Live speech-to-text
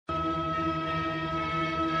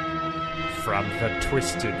From the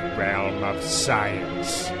twisted realm of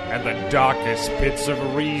science and the darkest pits of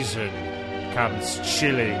reason comes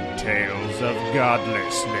chilling tales of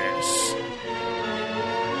godlessness.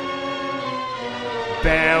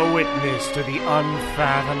 Bear witness to the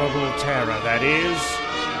unfathomable terror that is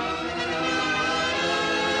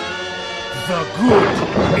the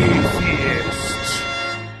Good Atheist.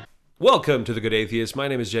 Welcome to The Good Atheist. My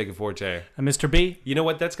name is Jacob Forte. I'm Mr. B. You know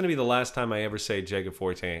what? That's going to be the last time I ever say Jacob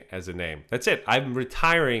Forte as a name. That's it. I'm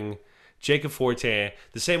retiring Jacob Forte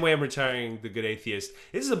the same way I'm retiring The Good Atheist.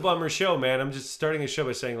 This is a bummer show, man. I'm just starting a show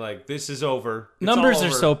by saying, like, this is over. It's Numbers all are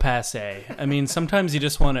over. so passé. I mean, sometimes you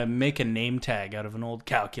just want to make a name tag out of an old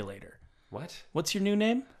calculator. What? What's your new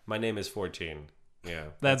name? My name is 14. Yeah.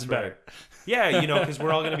 That's better. Right. Yeah, you know, because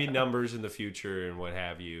we're all going to be numbers in the future and what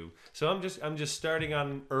have you. So I'm just starting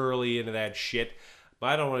on early into that shit. But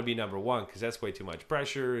I don't want to be number one because that's way too much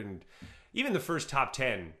pressure. And even the first top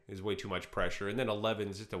 10 is way too much pressure. And then 11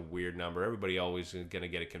 is just a weird number. Everybody always is going to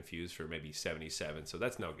get it confused for maybe 77. So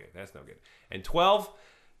that's no good. That's no good. And 12,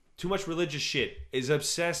 too much religious shit, is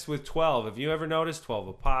obsessed with 12. Have you ever noticed 12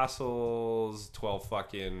 apostles, 12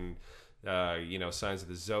 fucking, signs of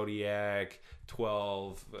the zodiac,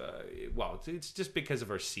 12, well, it's just because of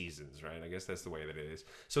our seasons, right? I guess that's the way that it is.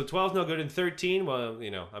 So 12 no good, and 13, well,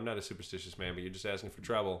 I'm not a superstitious man, but you're just asking for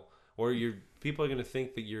trouble. Or people are going to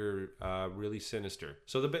think that you're really sinister.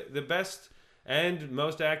 So the best and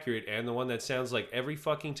most accurate, and the one that sounds like every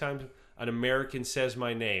fucking time an American says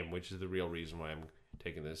my name, which is the real reason why I'm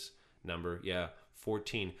taking this number,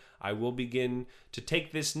 14. I will begin to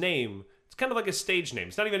take this name. It's kind of like a stage name.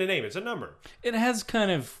 It's not even a name. It's a number. It has kind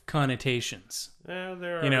of connotations. Well,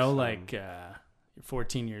 there are Like you're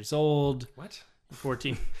 14 years old. What?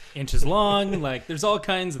 14 inches long. Like, there's all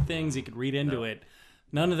kinds of things you could read into it.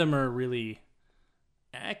 None of them are really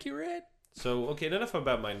accurate. So, okay, enough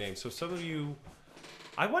about my name. So some of you...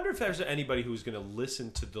 I wonder if there's anybody who's going to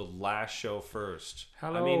listen to the last show first.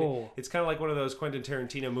 Hello. I mean, it's kind of like one of those Quentin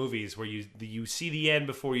Tarantino movies where you see the end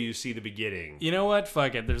before you see the beginning. You know what?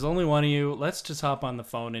 Fuck it. There's only one of you. Let's just hop on the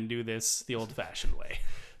phone and do this the old-fashioned way.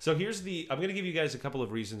 So I'm going to give you guys a couple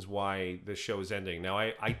of reasons why the show is ending. Now,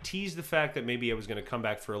 I teased the fact that maybe I was going to come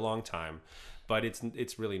back for a long time, but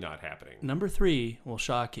it's really not happening. Number 3 will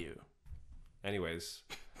shock you. Anyways...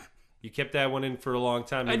 You kept that one in for a long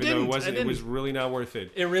time, even though it was really not worth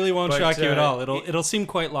it. It really won't shock you at all. It'll seem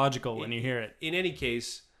quite logical when you hear it. In any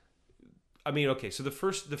case, I mean, okay. So the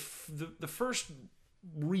first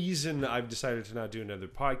reason I've decided to not do another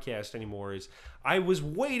podcast anymore is I was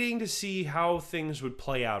waiting to see how things would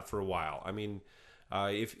play out for a while. I mean,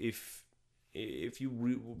 if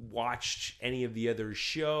you watched any of the other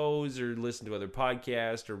shows or listened to other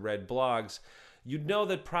podcasts or read blogs, you'd know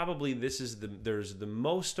that probably there's the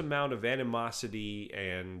most amount of animosity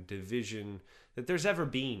and division that there's ever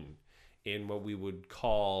been in what we would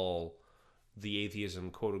call the atheism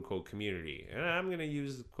quote-unquote community. And I'm going to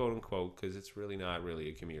use the quote-unquote because it's really not really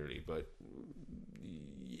a community. But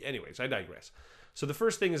anyways, I digress. So the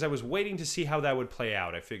first thing is I was waiting to see how that would play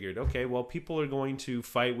out. I figured, okay, well, people are going to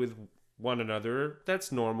fight with one another.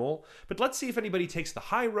 That's normal. But let's see if anybody takes the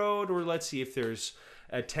high road, or let's see if there's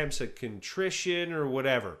attempts at contrition or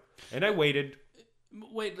whatever. And I waited.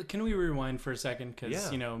 Wait, can we rewind for a second?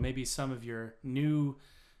 Because, maybe some of your new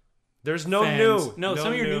There's no fans, new.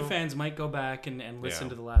 some of your new fans might go back and listen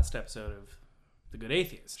to the last episode of The Good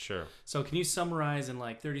Atheist. Sure. So can you summarize in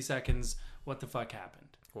like 30 seconds what the fuck happened?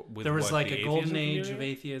 There was what, like a golden age of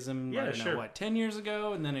atheism, Yeah, I don't sure. know, 10 years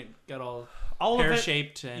ago? And then it got all of it-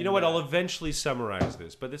 pear-shaped. You know what? I'll eventually summarize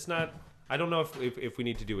this, but it's not... I don't know if we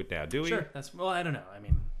need to do it now. Do we? Sure. I don't know. I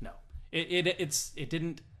mean, no. It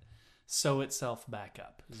didn't sew itself back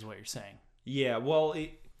up, is what you're saying. Yeah. Well,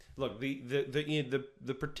 look,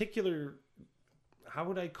 the particular, how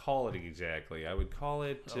would I call it exactly? I would call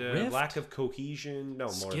it lack of cohesion. No,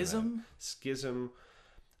 more schism. Than that. Schism.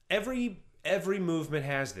 Every movement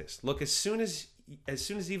has this. Look, as soon as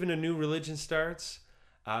even a new religion starts,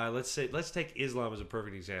 let's take Islam as a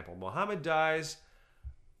perfect example. Muhammad dies.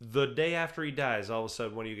 The day after he dies, all of a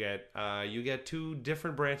sudden, what do you get? You get two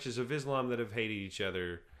different branches of Islam that have hated each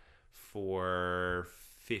other for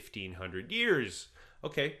 1,500 years.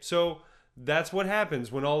 Okay, so that's what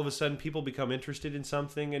happens when all of a sudden people become interested in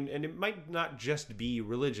something, and it might not just be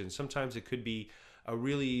religion. Sometimes it could be a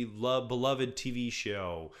really beloved TV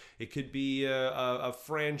show. It could be a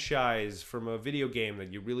franchise from a video game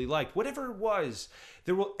that you really liked. Whatever it was,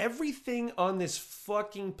 everything on this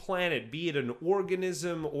fucking planet, be it an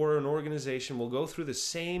organism or an organization, will go through the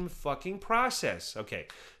same fucking process. Okay,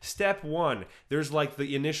 step one, there's like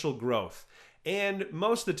the initial growth. And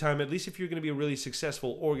most of the time, at least if you're going to be a really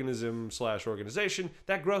successful organism/organization,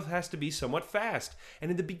 that growth has to be somewhat fast.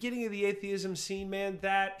 And in the beginning of the atheism scene, man,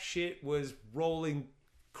 that shit was rolling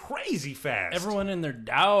crazy fast. Everyone and their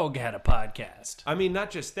dog had a podcast. I mean,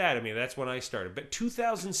 not just that. I mean, that's when I started. But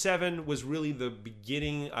 2007 was really the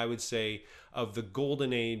beginning, I would say, of the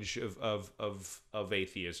golden age of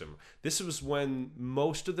atheism. This was when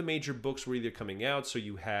most of the major books were either coming out. So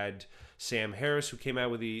you had Sam Harris, who came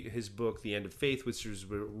out with his book, The End of Faith, which was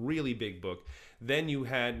a really big book. Then you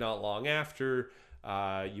had, not long after,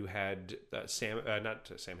 you had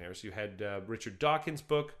not Sam Harris, you had Richard Dawkins'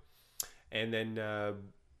 book. And then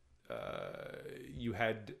you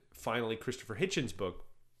had finally Christopher Hitchens' book.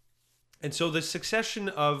 And so the succession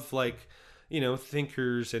of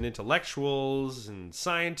thinkers and intellectuals and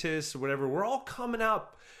scientists or whatever were all coming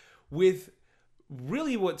up with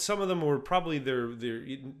really what some of them were probably their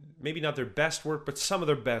maybe not their best work, but some of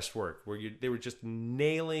their best work, where they were just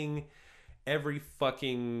nailing every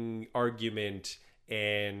fucking argument,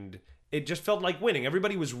 and it just felt like winning.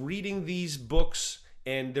 Everybody was reading these books,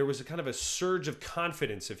 and there was a kind of a surge of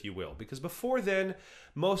confidence, if you will, because before then,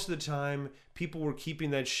 most of the time, people were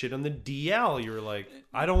keeping that shit on the DL. You were like,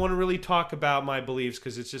 I don't want to really talk about my beliefs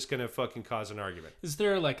because it's just going to fucking cause an argument. Is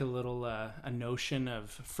there like a little a notion of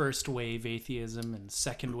first wave atheism and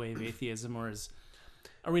second wave atheism, or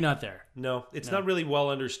are we not there? No, it's not really well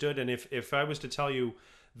understood. And if I was to tell you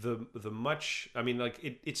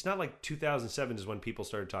it's not like 2007 is when people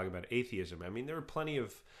started talking about atheism. I mean, there were plenty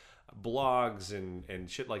of blogs and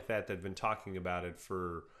shit like that have been talking about it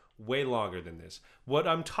for way longer than this. What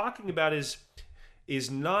I'm talking about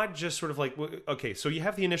is not just sort of like, okay, so you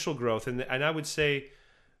have the initial growth, and I would say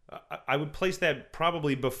I would place that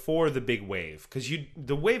probably before the big wave, because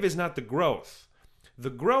the wave is not the growth. The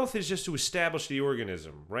growth is just to establish the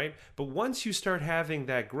organism, right? But once you start having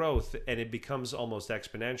that growth and it becomes almost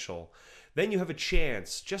exponential, then you have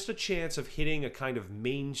just a chance of hitting a kind of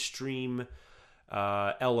mainstream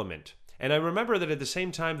element. And I remember that at the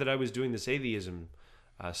same time that I was doing this atheism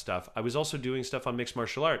stuff, I was also doing stuff on mixed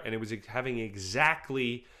martial art, and it was having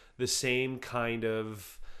exactly the same kind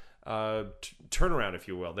of turnaround, if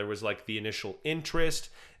you will. There was like the initial interest,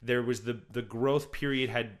 there was the growth period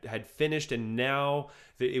had finished, and now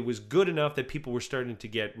it was good enough that people were starting to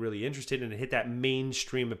get really interested and hit that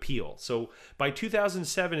mainstream appeal. So by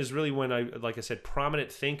 2007 is really when like I said,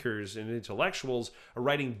 prominent thinkers and intellectuals are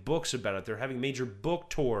writing books about it. They're having major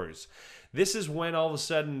book tours. This is when all of a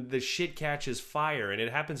sudden the shit catches fire, and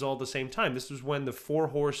it happens all at the same time. This was when the Four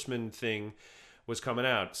Horsemen thing was coming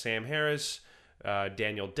out. Sam Harris,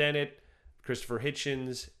 Daniel Dennett, Christopher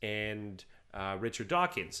Hitchens, and Richard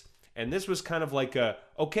Dawkins. And this was kind of like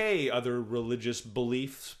okay, other religious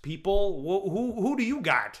beliefs people, who do you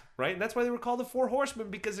got, right? And that's why they were called the Four Horsemen,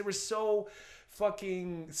 because they were so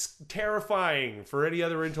fucking terrifying for any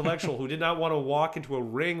other intellectual who did not want to walk into a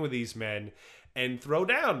ring with these men and throw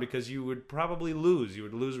down, because you would probably lose. You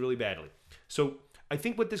would lose really badly. So I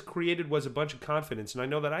think what this created was a bunch of confidence, and I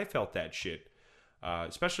know that I felt that shit,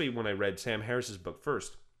 especially when I read Sam Harris's book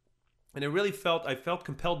first. And I felt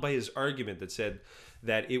compelled by his argument that said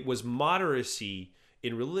that it was moderacy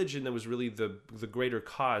in religion that was really the greater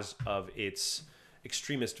cause of its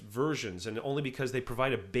extremist versions, and only because they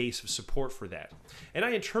provide a base of support for that. And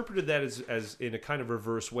I interpreted that as in a kind of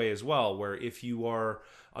reverse way as well, where if you are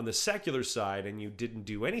on the secular side and you didn't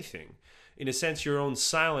do anything, in a sense your own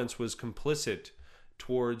silence was complicit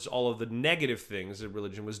towards all of the negative things that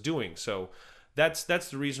religion was doing. So that's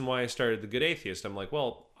the reason why I started The Good Atheist. I'm like,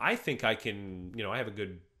 well, I think I can, I have a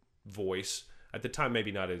good voice. At the time,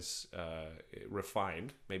 maybe not as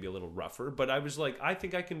refined, maybe a little rougher, but I was like, I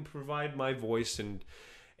think I can provide my voice and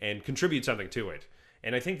contribute something to it.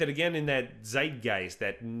 And I think that, again, in that zeitgeist,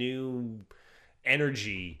 that new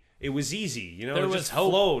energy, it was easy. There it just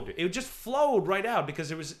flowed. It just flowed right out,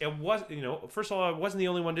 because it was, first of all, I wasn't the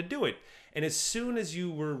only one to do it. And as soon as you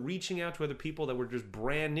were reaching out to other people that were just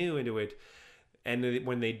brand new into it, and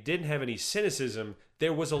when they didn't have any cynicism,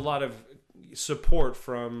 there was a lot of support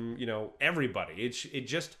from everybody. It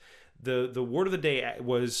just the word of the day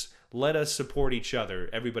was, let us support each other.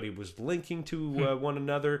 Everybody was linking to one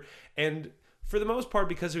another, and for the most part,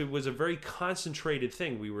 because it was a very concentrated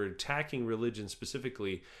thing, we were attacking religion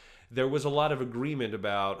specifically. There was a lot of agreement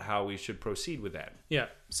about how we should proceed with that. Yeah,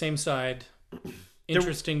 same side.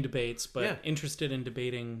 Interesting debates, but interested in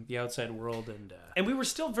debating the outside world, and we were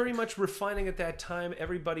still very much refining at that time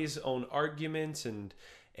everybody's own arguments and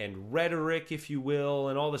rhetoric, if you will,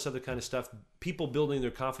 and all this other kind of stuff. People building their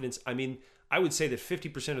confidence. I mean, I would say that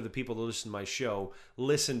 50% of the people that listen to my show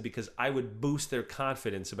listen because I would boost their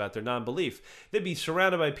confidence about their non-belief. They'd be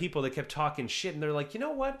surrounded by people that kept talking shit, and they're like, you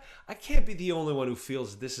know what? I can't be the only one who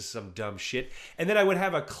feels this is some dumb shit. And then I would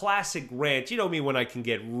have a classic rant. You know me when I can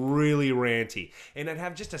get really ranty. And I'd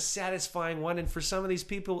have just a satisfying one. And for some of these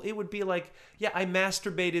people, it would be like, yeah, I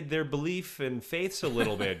masturbated their belief and faiths a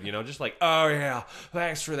little bit. You know, just like, oh yeah,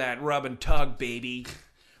 thanks for that rub and tug, baby.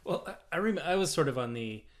 Well, I was sort of on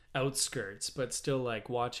the outskirts, but still like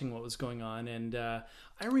watching what was going on. And I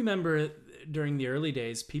remember during the early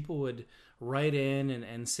days, people would write in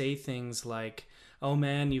and say things like, oh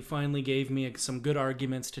man, you finally gave me some good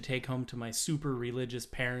arguments to take home to my super religious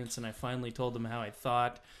parents, and I finally told them how I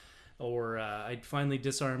thought. Or I finally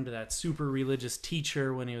disarmed that super religious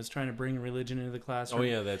teacher when he was trying to bring religion into the classroom. Oh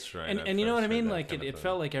yeah, that's right. And you know what I mean? Like it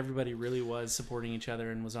felt like everybody really was supporting each other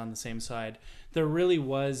and was on the same side. There really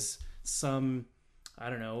was some, I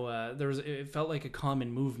don't know, it felt like a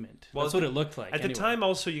common movement. Well, that's what it looked like. At the time,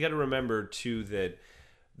 also, you got to remember, too, that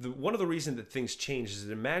one of the reasons that things change is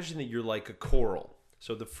that imagine that you're like a coral.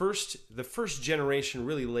 So the first generation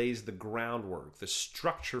really lays the groundwork, the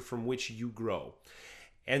structure from which you grow.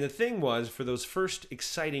 And the thing was, for those first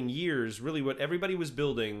exciting years, really what everybody was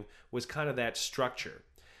building was kind of that structure.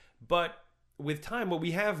 But with time, what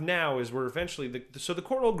we have now is we're eventually, the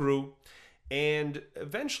coral grew, and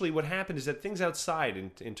eventually what happened is that things outside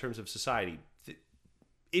in terms of society,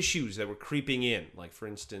 issues that were creeping in, like for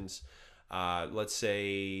instance, let's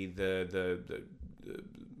say the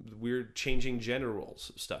weird changing gender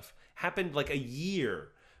roles stuff, happened like a year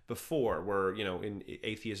before, where, you know, in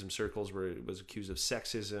atheism circles where it was accused of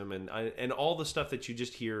sexism and all the stuff that you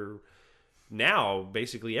just hear now,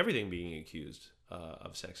 basically everything being accused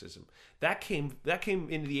of sexism. That came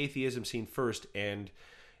into the atheism scene first, and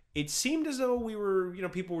it seemed as though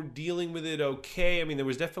people were dealing with it okay. I mean, there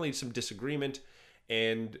was definitely some disagreement,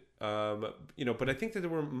 and but I think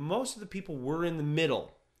that most of the people were in the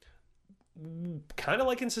middle, kind of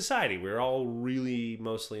like in society. We're all really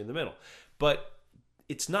mostly in the middle, but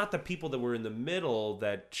it's not the people that were in the middle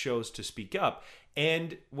that chose to speak up.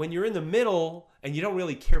 And when you're in the middle and you don't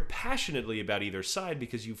really care passionately about either side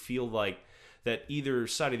because you feel like that either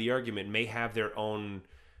side of the argument may have their own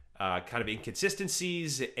kind of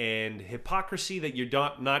inconsistencies and hypocrisy that you're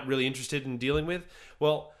not really interested in dealing with,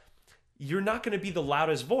 well, you're not going to be the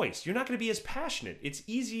loudest voice. You're not going to be as passionate. It's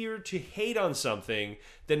easier to hate on something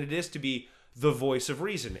than it is to be the voice of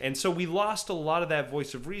reason. And so we lost a lot of that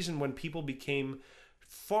voice of reason when people became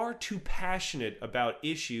far too passionate about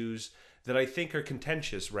issues that I think are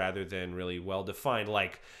contentious rather than really well defined.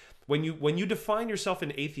 Like when you define yourself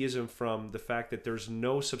in atheism from the fact that there's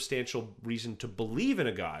no substantial reason to believe in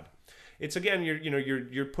a God, it's again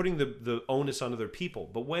you're putting the onus on other people.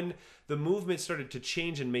 But when the movement started to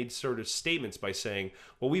change and made sort of statements by saying,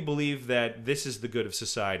 well, we believe that this is the good of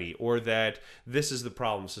society, or that this is the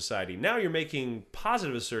problem of society, now you're making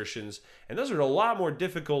positive assertions, and those are a lot more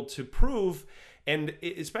difficult to prove. And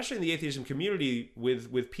especially in the atheism community,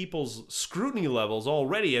 with people's scrutiny levels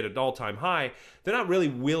already at an all-time high, they're not really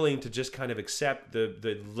willing to just kind of accept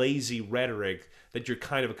the lazy rhetoric that you're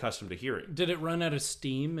kind of accustomed to hearing. Did it run out of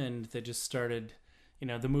steam and they just started,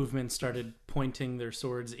 the movement started pointing their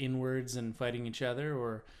swords inwards and fighting each other?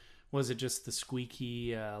 Or was it just the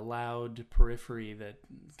squeaky, loud periphery that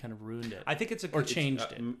kind of ruined it? I think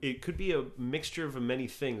changed it. It could be a mixture of many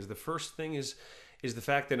things. The first thing is the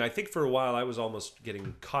fact that, and I think for a while I was almost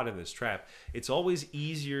getting caught in this trap, it's always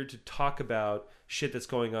easier to talk about shit that's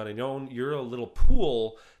going on in your little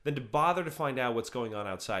pool than to bother to find out what's going on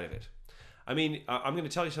outside of it. I mean, I'm going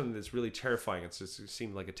to tell you something that's really terrifying. It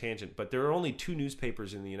seemed like a tangent, but there are only 2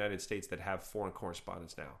 newspapers in the United States that have foreign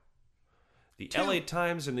correspondents now. The 2? LA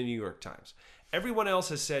Times and the New York Times. Everyone else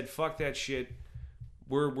has said, fuck that shit.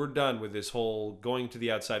 We're done with this whole going to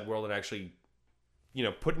the outside world and actually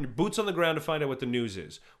putting your boots on the ground to find out what the news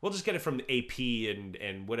is. We'll just get it from the AP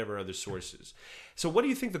and whatever other sources. So what do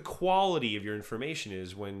you think the quality of your information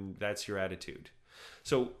is when that's your attitude?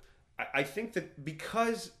 So I think that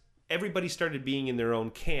because everybody started being in their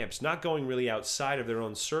own camps, not going really outside of their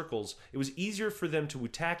own circles, it was easier for them to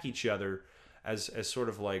attack each other as sort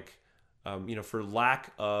of like, for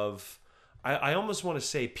lack of, I almost want to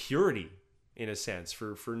say purity in a sense,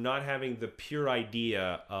 for not having the pure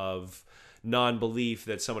idea of non-belief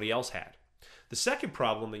that somebody else had. The second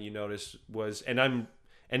problem that you notice was, and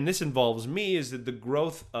this involves me, is that the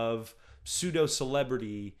growth of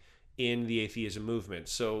pseudo-celebrity in the atheism movement.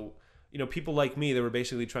 So, people like me that were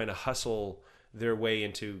basically trying to hustle their way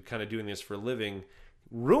into kind of doing this for a living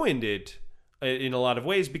ruined it in a lot of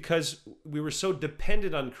ways because we were so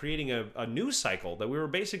dependent on creating a news cycle that we were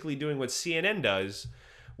basically doing what CNN does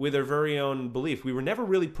with our very own belief. We were never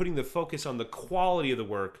really putting the focus on the quality of the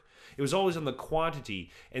work. It was always on the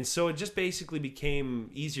quantity. And so it just basically became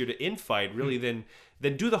easier to infight really than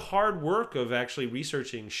do the hard work of actually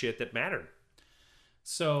researching shit that mattered.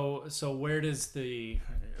 So where does the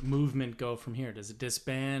movement go from here? Does it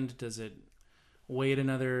disband? Does it wait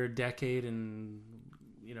another decade and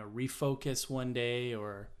refocus one day,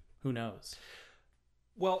 or who knows?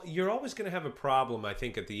 Well, you're always going to have a problem, I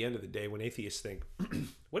think, at the end of the day when atheists think,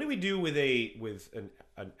 what do we do with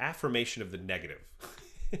an affirmation of the negative?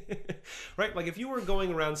 Right? Like if you were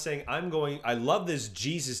going around saying, I love this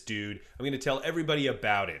Jesus dude, I'm going to tell everybody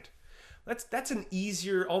about it. That's an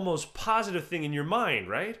easier, almost positive thing in your mind,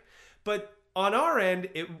 right? But on our end,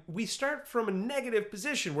 we start from a negative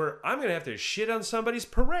position where I'm going to have to shit on somebody's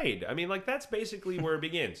parade. I mean, like that's basically where it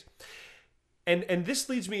begins. And this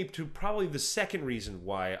leads me to probably the second reason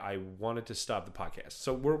why I wanted to stop the podcast.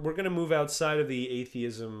 So we're going to move outside of the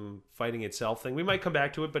atheism fighting itself thing. We might come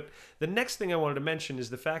back to it, but the next thing I wanted to mention is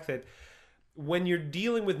the fact that when you're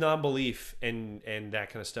dealing with non-belief and that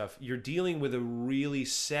kind of stuff, you're dealing with a really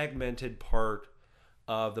segmented part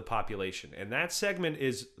of the population. And that segment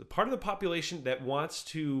is the part of the population that wants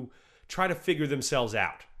to try to figure themselves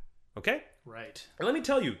out. Okay? Right. And let me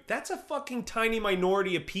tell you, that's a fucking tiny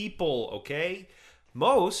minority of people, okay?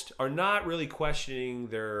 Most are not really questioning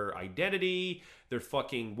their identity, their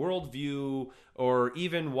fucking worldview, or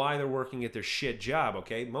even why they're working at their shit job,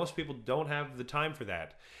 okay? Most people don't have the time for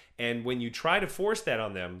that. And when you try to force that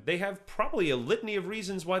on them, they have probably a litany of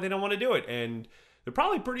reasons why they don't want to do it. And they're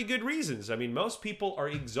probably pretty good reasons. I mean, most people are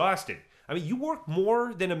exhausted. I mean, you work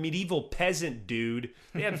more than a medieval peasant, dude.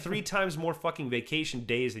 They had 3 times more fucking vacation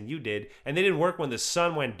days than you did, and they didn't work when the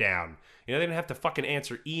sun went down. They didn't have to fucking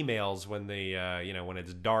answer emails when when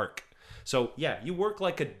it's dark. So, yeah, you work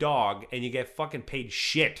like a dog, and you get fucking paid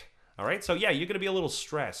shit. All right? So, yeah, you're going to be a little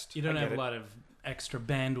stressed. You don't have a lot of extra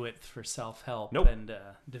bandwidth for self-help Nope. and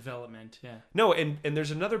development. Yeah. No, and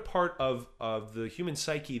there's another part of the human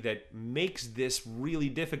psyche that makes this really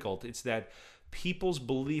difficult. It's that people's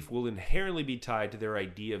belief will inherently be tied to their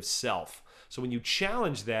idea of self. So when you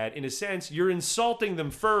challenge that, in a sense, you're insulting them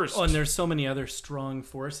first. Oh, and there's so many other strong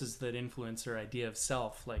forces that influence their idea of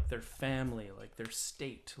self, like their family, like their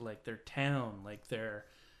state, like their town, like their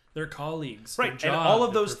colleagues, right, their job, and all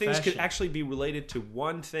of their those things could profession. actually be related to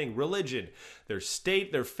one thing: religion. Their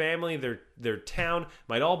state, their family, their town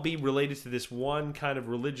might all be related to this one kind of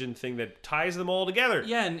religion thing that ties them all together.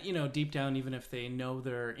 Yeah, and deep down, even if they know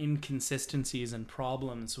their inconsistencies and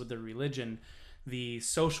problems with their religion, the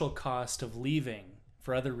social cost of leaving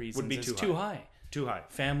for other reasons Would be is too high. Too high.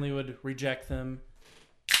 Family would reject them.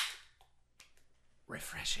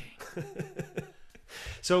 Refreshing.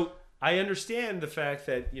 So I understand the fact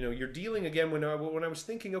that you're dealing again when I was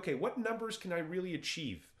thinking, okay, what numbers can I really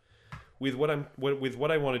achieve with what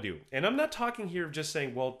I want to do? And I'm not talking here of just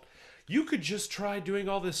saying, well, you could just try doing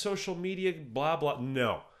all this social media, blah blah.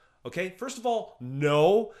 No, okay. First of all,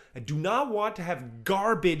 no, I do not want to have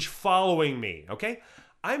garbage following me. Okay,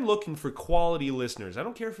 I'm looking for quality listeners. I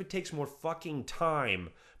don't care if it takes more fucking time,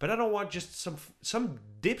 but I don't want just some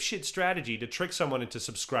dipshit strategy to trick someone into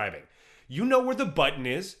subscribing. You know where the button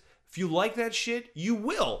is. If you like that shit, you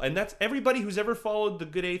will. And that's everybody who's ever followed The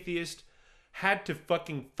Good Atheist had to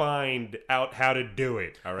fucking find out how to do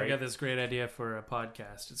it. All right. I got this great idea for a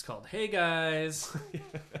podcast. It's called Hey Guys.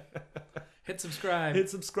 Hit subscribe. Hit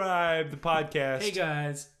subscribe, the podcast. Hey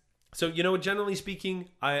guys. So, generally speaking,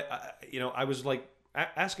 I was like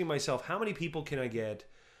asking myself, how many people can I get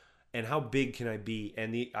and how big can I be?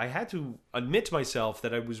 And I had to admit to myself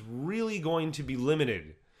that I was really going to be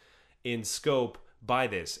limited in scope by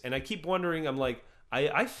this. And I keep wondering, I'm like,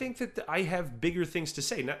 I think that I have bigger things to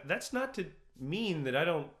say. Now, that's not to mean that I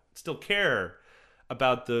don't still care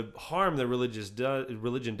about the harm that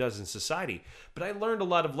religion does in society. But I learned a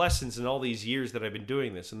lot of lessons in all these years that I've been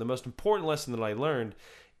doing this. And the most important lesson that I learned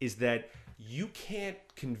is that you can't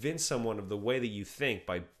convince someone of the way that you think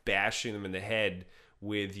by bashing them in the head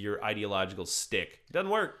with your ideological stick. It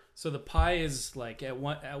doesn't work. So the pie is like at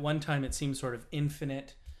one time it seemed sort of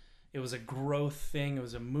infinite. It was a growth thing. It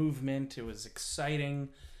was a movement. It was exciting.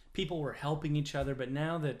 People were helping each other. But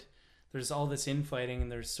now that there's all this infighting and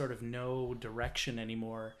there's sort of no direction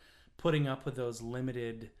anymore, putting up with those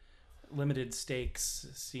limited stakes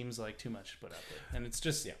seems like too much to put up with. And it's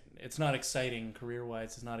just, it's not exciting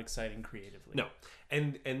career-wise. It's not exciting creatively. No.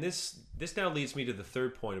 And this now leads me to the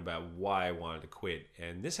third point about why I wanted to quit.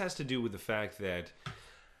 And this has to do with the fact that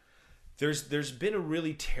there's been a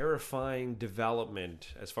really terrifying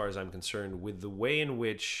development, as far as I'm concerned, with the way in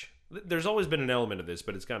which there's always been an element of this,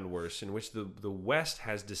 but it's gotten worse, in which the West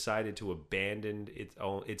has decided to abandon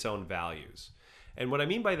its own values. And what I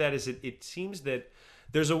mean by that is it seems that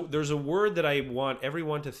there's a word that I want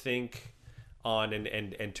everyone to think on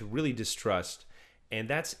and to really distrust, and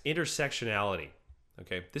that's intersectionality.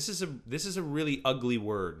 Okay, this is a really ugly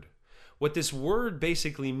word. What this word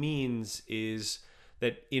basically means is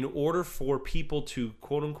that in order for people to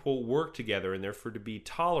quote unquote work together and therefore to be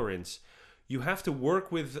tolerance, you have to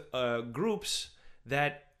work with groups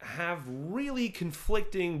that have really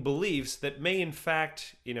conflicting beliefs that may in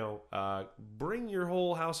fact, bring your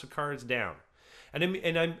whole house of cards down.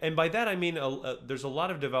 And by that I mean there's a lot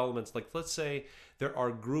of developments. Like, let's say there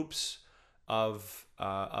are groups of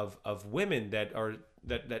women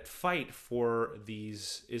that fight for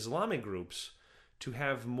these Islamic groups to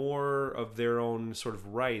have more of their own sort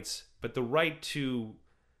of rights, but the right to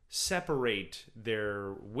separate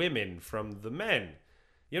their women from the men.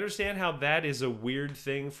 You understand how that is a weird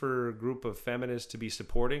thing for a group of feminists to be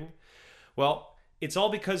supporting? Well, it's all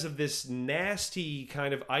because of this nasty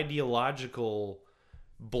kind of ideological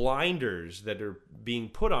blinders that are being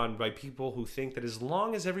put on by people who think that as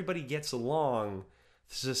long as everybody gets along,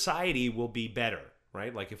 society will be better,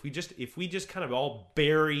 right? Like if we just kind of all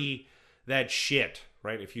bury that shit,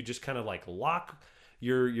 right? If you just kind of like lock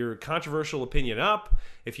your controversial opinion up,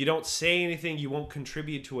 if you don't say anything, you won't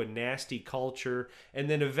contribute to a nasty culture, and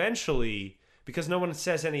then eventually, because no one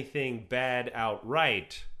says anything bad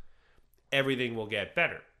outright, everything will get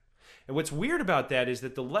better. And what's weird about that is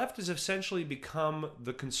that the left has essentially become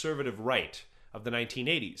the conservative right of the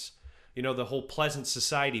 1980s. The whole pleasant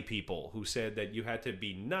society people who said that you had to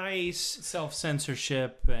be nice,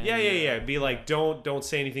 self-censorship. Yeah. Be like, don't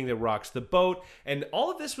say anything that rocks the boat. And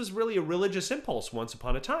all of this was really a religious impulse once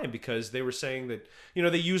upon a time, because they were saying that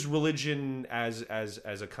they used religion as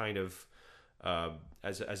a kind of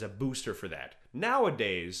as a booster for that.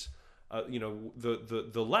 Nowadays,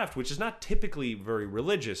 the left, which is not typically very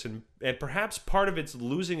religious, and perhaps part of its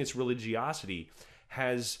losing its religiosity,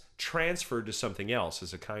 has transferred to something else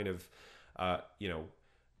as a kind of a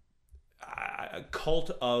cult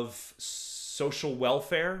of social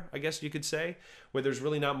welfare, I guess you could say, where there's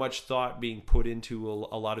really not much thought being put into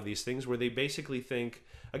a lot of these things, where they basically think,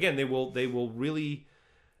 again, they will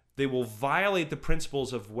violate the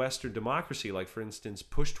principles of Western democracy, like for instance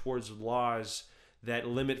push towards laws that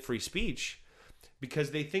limit free speech, because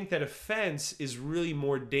they think that offense is really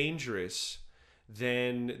more dangerous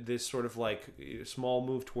than this sort of like small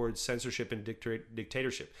move towards censorship and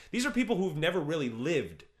dictatorship. These are people who've never really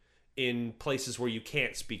lived in places where you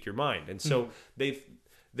can't speak your mind, and so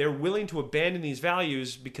they're willing to abandon these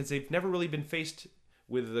values because they've never really been faced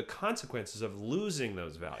with the consequences of losing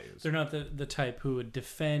those values. They're not the type who would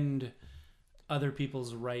defend other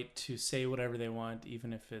people's right to say whatever they want,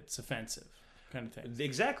 even if it's offensive, kind of thing.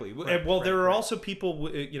 Exactly. There are also people,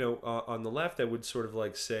 on the left that would sort of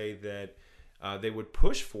like say that they would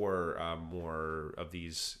push for more of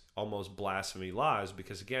these almost blasphemy laws,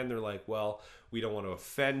 because again, they're like, well, we don't want to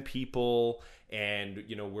offend people, and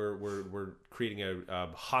we're creating a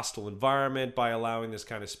hostile environment by allowing this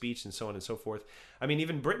kind of speech, and so on and so forth. I mean,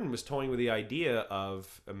 even Britain was toying with the idea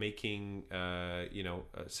of making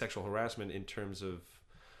sexual harassment in terms of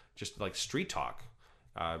just like street talk,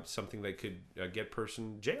 something that could get a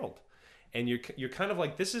person jailed. And you're kind of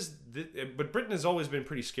like, but Britain has always been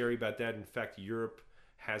pretty scary about that. In fact, Europe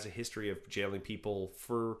has a history of jailing people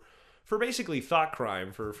for basically thought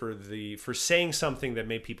crime, for saying something that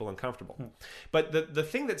made people uncomfortable. But the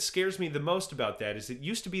thing that scares me the most about that is it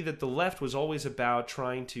used to be that the left was always about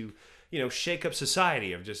trying to shake up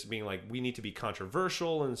society, of just being like, we need to be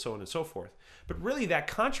controversial and so on and so forth. But really, that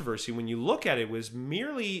controversy, when you look at it, was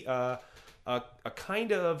merely a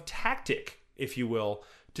kind of tactic, if you will,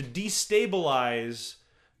 to destabilize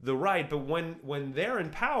the right. But when they're in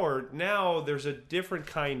power, now there's a different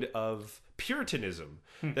kind of Puritanism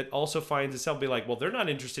that also finds itself be like, well, they're not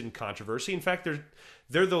interested in controversy. In fact,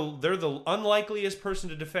 they're the unlikeliest person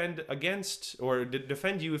to defend against or to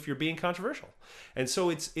defend you if you're being controversial. And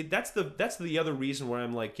so that's the other reason where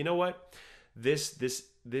I'm like, you know what, this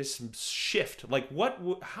shift, like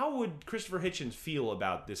how would Christopher Hitchens feel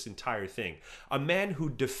about this entire thing? A man who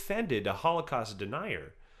defended a Holocaust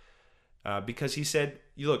denier. Because he said,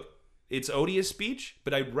 look, it's odious speech,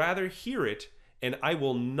 but I'd rather hear it, and I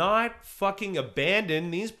will not fucking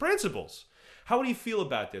abandon these principles. How would he feel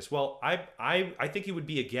about this? Well, I think he would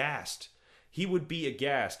be aghast. He would be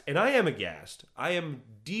aghast, and I am aghast. I am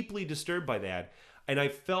deeply disturbed by that, and I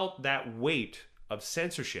felt that weight of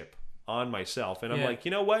censorship on myself, and I'm like,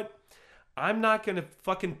 you know what? I'm not going to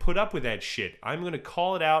fucking put up with that shit. I'm going to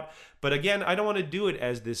call it out. But again, I don't want to do it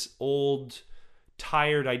as this old,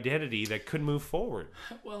 tired identity that could move forward.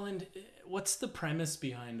 Well, and what's the premise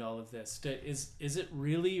behind all of this? Is it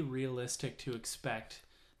really realistic to expect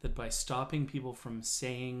that by stopping people from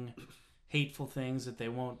saying hateful things that they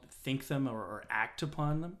won't think them or act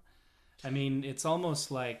upon them? I mean, it's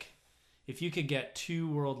almost like if you could get two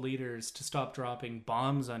world leaders to stop dropping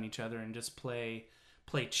bombs on each other and just play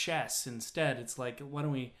chess instead, it's like, why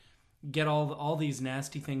don't we get all these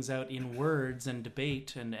nasty things out in words and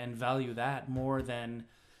debate and value that more than,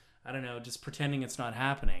 I don't know, just pretending it's not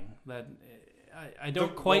happening. That I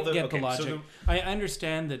don't quite get the logic. I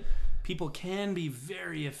understand that people can be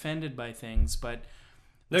very offended by things, but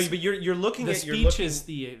no, but you're looking the at speech is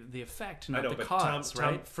the effect, not the cause, Tom,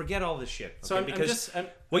 right? forget all this shit. Okay? So I'm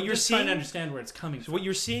just trying to understand where it's coming from. What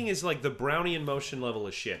you're seeing is like the Brownian motion level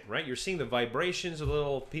of shit, right? You're seeing the vibrations of the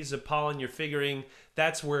little pieces of pollen. You're figuring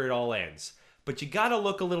that's where it all ends. But you got to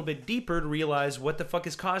look a little bit deeper to realize what the fuck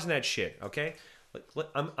is causing that shit. Okay,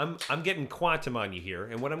 I'm getting quantum on you here,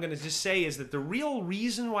 and what I'm going to just say is that the real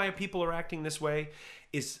reason why people are acting this way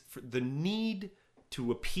is for the need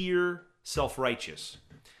to appear self-righteous.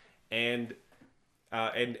 And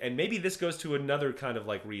maybe this goes to another kind of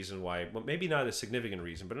like reason why, well, maybe not a significant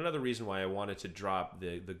reason, but another reason why I wanted to drop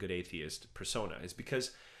the good atheist persona is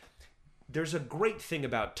because there's a great thing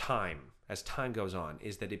about time as time goes on,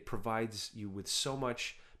 is that it provides you with so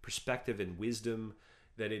much perspective and wisdom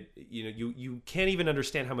that you can't even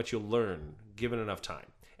understand how much you'll learn given enough time.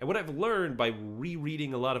 And what I've learned by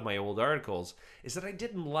rereading a lot of my old articles is that I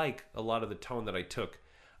didn't like a lot of the tone that I took.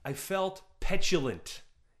 I felt petulant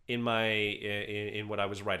in what I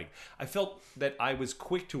was writing. I felt that I was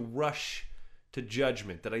quick to rush to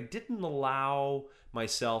judgment, that I didn't allow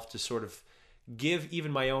myself to sort of give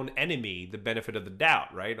even my own enemy the benefit of the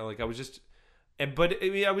doubt, right? Like I was just, but I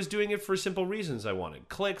mean, I was doing it for simple reasons. I wanted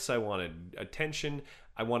clicks, I wanted attention,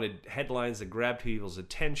 I wanted headlines that grabbed people's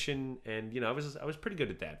attention, and I was pretty good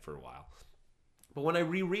at that for a while. But when I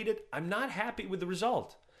reread it, I'm not happy with the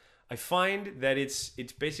result. I find that it's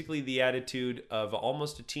basically the attitude of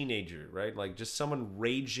almost a teenager, right? Like just someone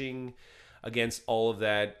raging against all of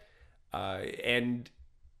that. And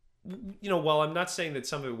while I'm not saying that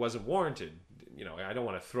some of it wasn't warranted, I don't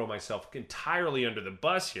want to throw myself entirely under the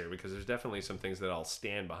bus here, because there's definitely some things that I'll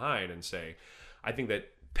stand behind and say, I think that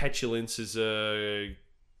petulance is a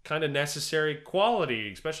kind of necessary quality,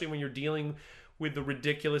 especially when you're dealing with the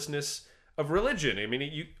ridiculousness of religion. I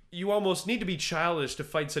mean, you almost need to be childish to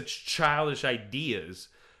fight such childish ideas.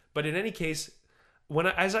 But in any case,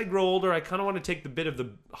 as I grow older, I kind of want to take the bit of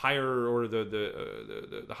the higher, or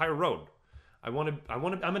the higher road. I'm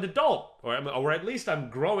an adult, or at least I'm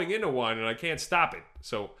growing into one, and I can't stop it.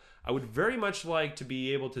 So I would very much like to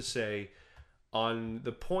be able to say, on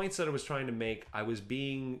the points that I was trying to make, I was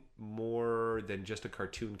being more than just a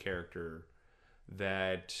cartoon character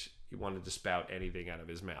that he wanted to spout anything out of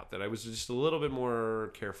his mouth, that I was just a little bit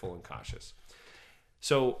more careful and cautious.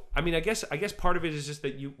 So, I mean, I guess part of it is just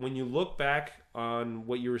that when you look back on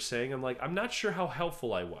what you were saying, I'm not sure how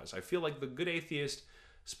helpful I was. I feel like the good atheist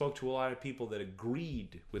spoke to a lot of people that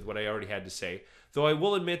agreed with what I already had to say, though I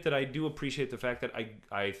will admit that I do appreciate the fact that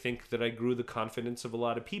I think that I grew the confidence of a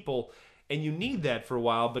lot of people, and you need that for a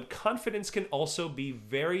while, but confidence can also be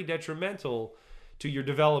very detrimental to your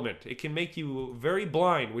development. It can make you very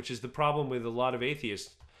blind, which is the problem with a lot of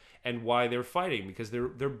atheists and why they're fighting, because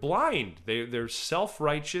they're blind. They're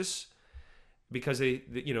self-righteous because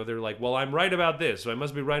they're like, well, I'm right about this, so I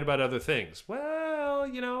must be right about other things. Well,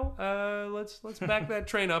 let's back that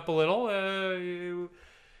train up a little.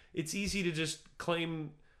 It's easy to just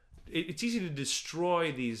claim. It's easy to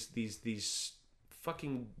destroy these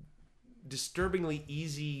fucking disturbingly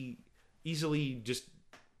easily just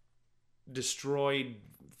destroyed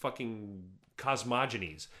fucking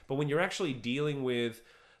cosmogonies. But when you're actually dealing with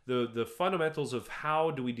the fundamentals of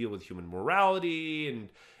how do we deal with human morality and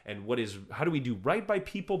how do we do right by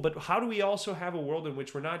people, but how do we also have a world in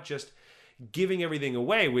which we're not just giving everything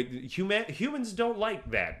away? Humans don't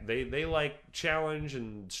like that. They like challenge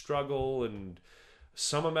and struggle and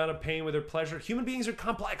some amount of pain with their pleasure. Human beings are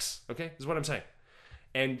complex, okay, is what I'm saying.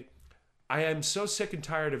 And I am so sick and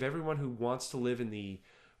tired of everyone who wants to live in the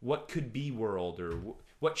what could be world or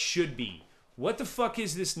what should be. What the fuck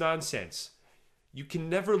is this nonsense? You can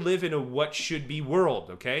never live in a what should be world,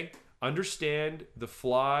 okay? Understand the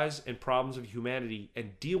flaws and problems of humanity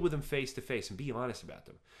and deal with them face to face and be honest about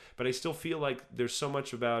them. But I still feel like there's so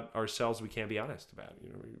much about ourselves we can't be honest about. We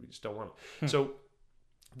just don't want it. So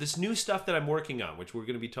this new stuff that I'm working on, which we're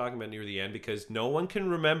going to be talking about near the end, because no one can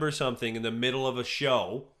remember something in the middle of a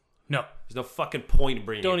show, No. There's no fucking point in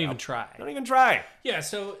bringing Don't it even up. try. Don't even try. Yeah,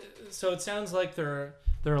 so it sounds like there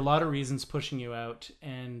are a lot of reasons pushing you out,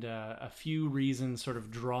 and a few reasons sort of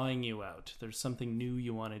drawing you out. There's something new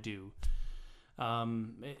you want to do.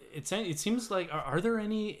 It seems like are there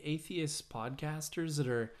any atheist podcasters that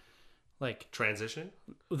are like Transition?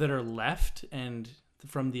 that are left and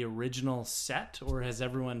from the original set, or has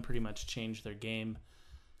everyone pretty much changed their game?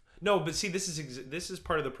 No, but see, this is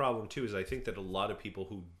part of the problem too. Is I think that a lot of people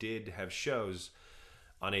who did have shows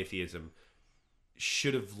on atheism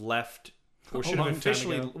should have left, or should have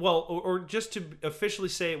officially, or just to officially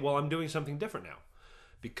say, well, I'm doing something different now,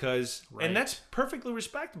 because, and that's perfectly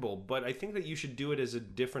respectable. But I think that you should do it as a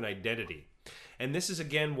different identity. And this is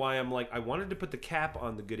again why I'm like, I wanted to put the cap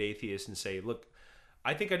on the Good Atheist and say, look,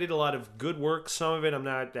 I think I did a lot of good work. Some of it I'm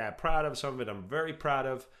not that proud of. Some of it I'm very proud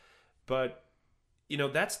of, but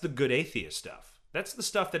that's the Good Atheist stuff. That's the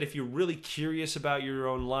stuff that if you're really curious about your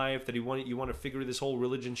own life, that you want to figure this whole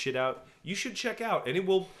religion shit out, you should check out. And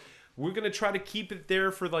we're going to try to keep it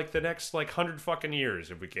there for like the next 100 fucking years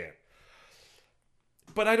if we can.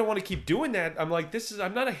 But I don't want to keep doing that. I'm like,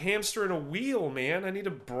 I'm not a hamster in a wheel, man. I need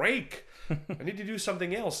a break. I need to do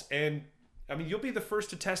something else. And I mean, you'll be the first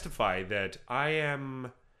to testify that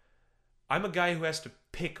I'm a guy who has to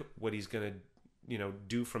pick what he's going to,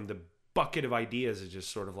 do from the bucket of ideas is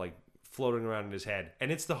just sort of like floating around in his head.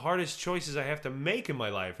 And it's the hardest choices I have to make in my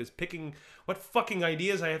life, is picking what fucking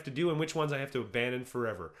ideas I have to do and which ones I have to abandon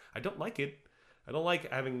forever. I don't like it. I don't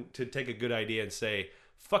like having to take a good idea and say,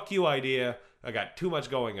 fuck you, idea. I got too much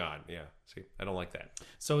going on. Yeah. See, I don't like that.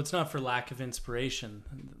 So it's not for lack of inspiration,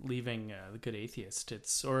 leaving the Good Atheist.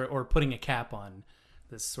 It's or putting a cap on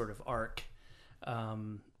this sort of arc.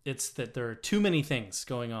 It's that there are too many things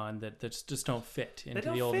going on that just don't fit into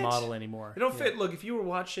the old model anymore. They don't fit. Look, if you were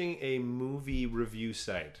watching a movie review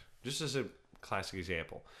site, just as a classic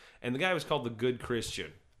example, and the guy was called The Good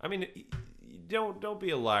Christian, I mean, don't be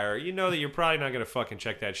a liar. You know that you're probably not going to fucking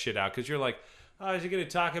check that shit out because you're like, oh, is he going to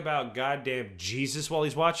talk about goddamn Jesus while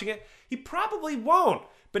he's watching it? He probably won't.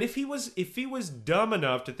 But if he was dumb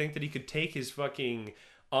enough to think that he could take his fucking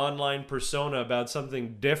online persona about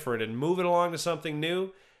something different and move it along to something new,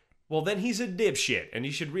 well, then he's a dipshit, and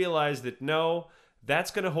you should realize that, no, that's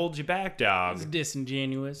going to hold you back, dog. It's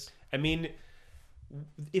disingenuous. I mean,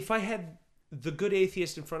 if I had the Good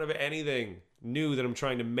Atheist in front of anything new that I'm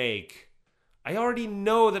trying to make, I already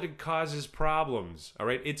know that it causes problems, all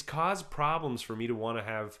right? It's caused problems for me to want to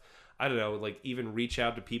have, I don't know, even reach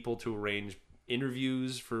out to people to arrange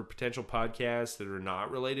interviews for potential podcasts that are not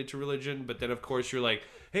related to religion. But then, of course, you're like,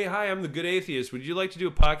 hey, hi, I'm the Good Atheist. Would you like to do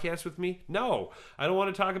a podcast with me? No, I don't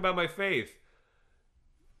want to talk about my faith.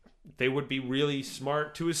 They would be really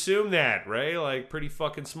smart to assume that, right? Pretty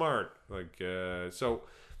fucking smart. So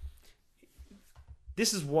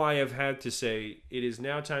this is why I've had to say it is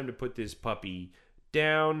now time to put this puppy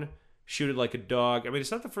down, shoot it like a dog. I mean,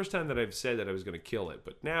 it's not the first time that I've said that I was going to kill it,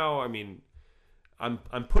 but now, I mean,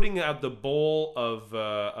 I'm putting out the bowl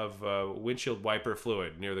of windshield wiper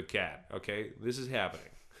fluid near the cat. Okay, this is happening.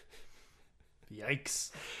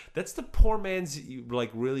 Yikes! That's the poor man's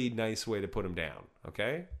really nice way to put him down.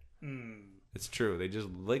 Okay, It's true. They just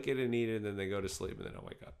lick it and eat it, and then they go to sleep, and they don't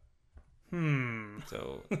wake up.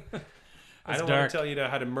 So I don't want to tell you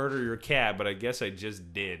how to murder your cat, but I guess I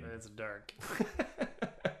just did. It's dark.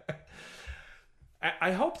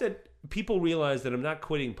 I hope that people realize that I'm not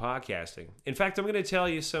quitting podcasting. In fact, I'm going to tell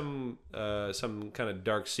you some kind of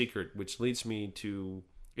dark secret, which leads me to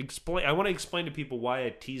explain. I want to explain to people why I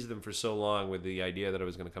teased them for so long with the idea that I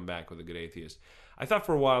was going to come back with a Good Atheist. I thought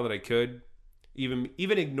for a while that I could, even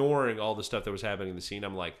ignoring all the stuff that was happening in the scene.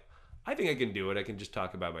 I'm like, I think I can do it. I can just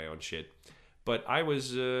talk about my own shit. But I would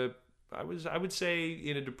say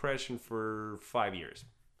in a depression for 5 years,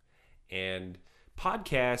 and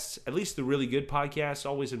podcasts, at least the really good podcasts,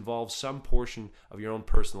 always involve some portion of your own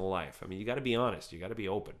personal life. I mean, you got to be honest. You got to be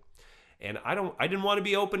open. And I didn't want to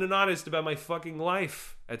be open and honest about my fucking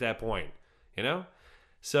life at that point,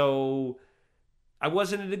 So I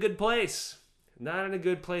wasn't in a good place. Not in a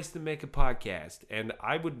good place to make a podcast. And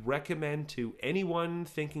I would recommend to anyone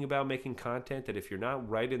thinking about making content that if you're not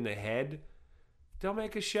right in the head, don't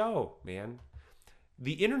make a show, man.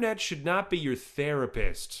 The internet should not be your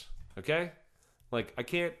therapist, okay? I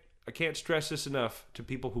can't stress this enough to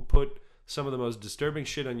people who put some of the most disturbing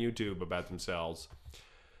shit on YouTube about themselves.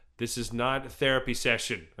 This is not a therapy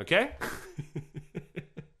session, okay?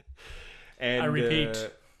 And I repeat.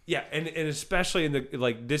 Yeah, and especially in the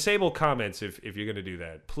disable comments if you're gonna do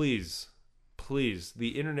that. Please. The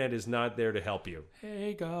internet is not there to help you.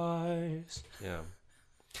 Hey guys. Yeah.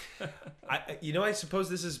 I suppose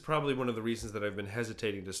this is probably one of the reasons that I've been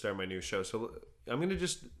hesitating to start my new show. So I'm going to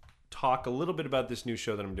just talk a little bit about this new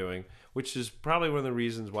show that I'm doing, which is probably one of the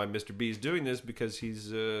reasons why Mr. B is doing this, because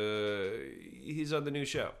he's on the new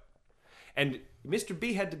show. And Mr.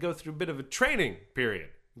 B had to go through a bit of a training period.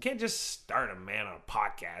 You can't just start a man on a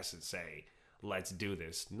podcast and say, let's do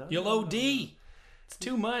this. No, You'll OD. It's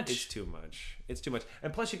too much. It's too much. It's too much.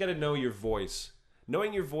 And plus, you got to know your voice.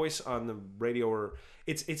 Knowing your voice on the radio, or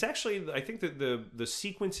it's actually, I think that the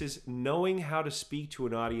sequence is knowing how to speak to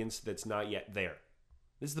an audience that's not yet there.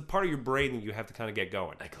 This is the part of your brain that you have to kind of get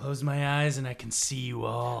going. I close my eyes and I can see you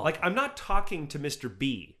all. Like, I'm not talking to Mr.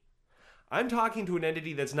 B. I'm talking to an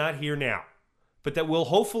entity that's not here now, but that will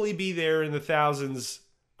hopefully be there in the thousands,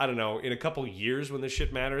 I don't know, in a couple years when this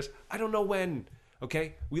shit matters. I don't know when,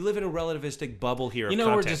 okay? We live in a relativistic bubble here of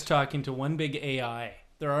content. We're just talking to one big AI.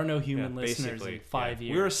 There are no human listeners in 5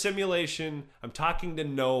 years. We're a simulation. I'm talking to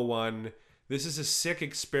no one. This is a sick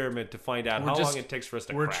experiment to find out how long it takes for us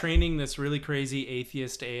to We're crack. training this really crazy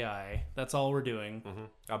atheist AI. That's all we're doing.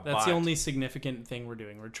 Mm-hmm. That's the only significant thing we're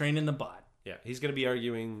doing. We're training the bot. Yeah, he's going to be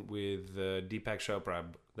arguing with Deepak Chopra.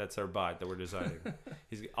 That's our bot that we're designing.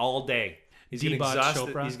 He's all day. He's going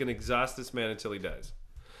to exhaust this man until he dies.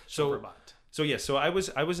 So I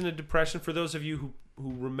was in a depression. For those of you who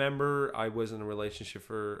remember, I was in a relationship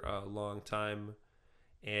for a long time,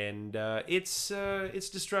 and its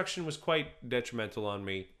destruction was quite detrimental on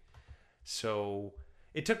me. So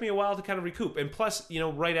it took me a while to kind of recoup. And plus,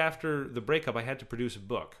 right after the breakup, I had to produce a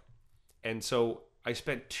book, and so I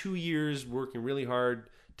spent 2 years working really hard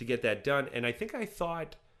to get that done. And I think I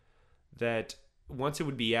thought that once it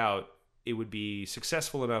would be out, it would be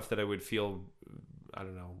successful enough that I would feel, I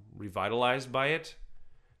don't know, revitalized by it.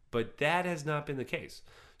 But that has not been the case.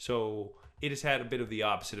 So it has had a bit of the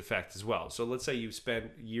opposite effect as well. So let's say you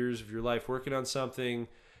spent years of your life working on something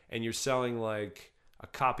and you're selling like a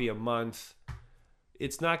copy a month.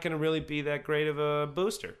 It's not going to really be that great of a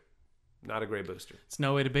booster. Not a great booster. It's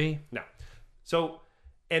no way to be. No. So,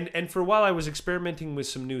 and for a while I was experimenting with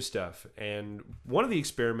some new stuff. And one of the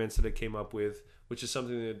experiments that I came up with, which is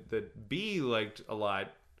something that B liked a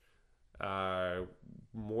lot,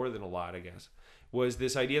 more than a lot, I guess, was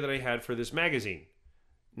this idea that I had for this magazine.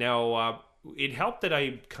 Now, it helped that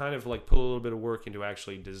I kind of like put a little bit of work into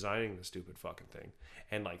actually designing the stupid fucking thing.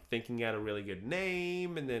 And like thinking out a really good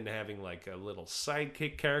name and then having like a little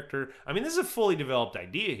sidekick character. I mean, this is a fully developed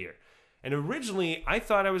idea here. And originally, I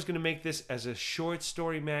thought I was going to make this as a short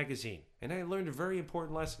story magazine. And I learned a very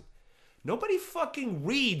important lesson. Nobody fucking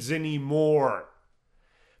reads anymore.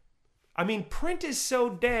 I mean, print is so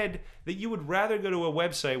dead that you would rather go to a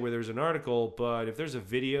website where there's an article, but if there's a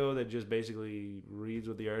video that just basically reads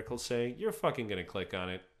what the article's saying, you're fucking going to click on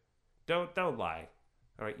it. Don't lie.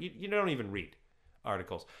 All right? You don't even read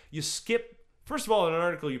articles. You skip, first of all, in an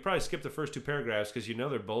article, you probably skip the first two paragraphs because you know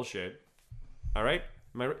they're bullshit. All right?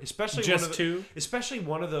 Especially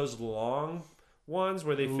one of those long ones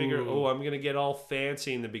where they figure, I'm going to get all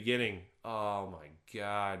fancy in the beginning. Oh my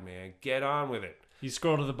God, man. Get on with it. You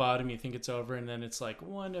scroll to the bottom, you think it's over, and then it's like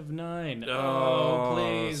 1 of 9. Oh,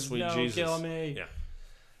 please, sweet no, Jesus. kill me. Yeah.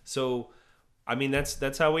 So, I mean,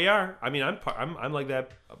 that's how we are. I mean, I'm like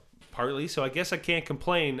that partly, so I guess I can't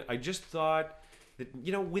complain. I just thought that,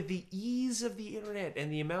 with the ease of the internet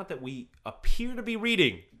and the amount that we appear to be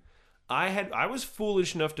reading, I was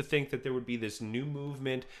foolish enough to think that there would be this new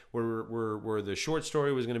movement where the short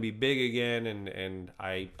story was going to be big again, and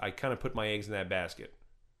I kind of put my eggs in that basket.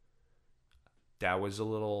 That was a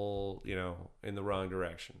little, in the wrong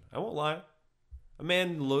direction. I won't lie. A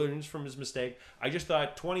man learns from his mistake. I just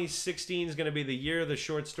thought 2016 is going to be the year of the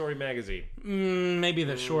short story magazine. Maybe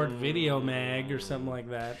the short video mag or something like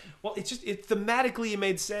that. Well, it thematically it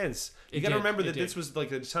made sense. You got to remember that this was like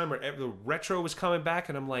the time where the retro was coming back,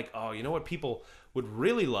 and I'm like, oh, you know what people would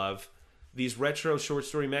really love? These retro short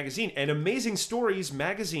story magazine. And Amazing Stories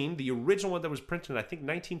magazine, the original one that was printed in, I think,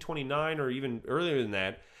 1929 or even earlier than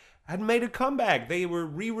that, had made a comeback. They were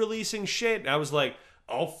re-releasing shit. I was like,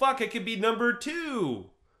 oh, fuck, it could be number 2.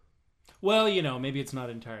 Well, maybe it's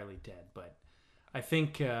not entirely dead, but I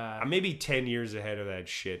think... maybe 10 years ahead of that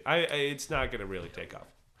shit. It's not going to really take off.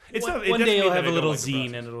 One day you'll have a little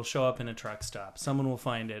zine and it'll show up in a truck stop. Someone will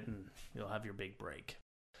find it and you'll have your big break.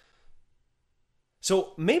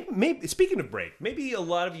 So maybe speaking of break, maybe a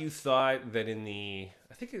lot of you thought that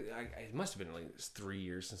I think it must have been like 3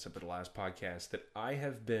 years since I put the last podcast, that I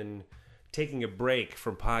have been taking a break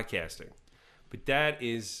from podcasting. But that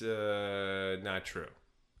is not true.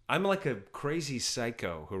 I'm like a crazy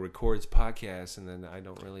psycho who records podcasts and then I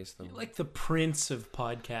don't release them. You're like the prince of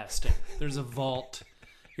podcasting. There's a vault.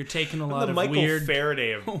 You're taking a I'm lot the of Michael weird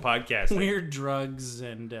Faraday of podcasting. weird drugs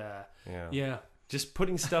and yeah. Just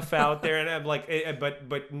putting stuff out there, and I'm like,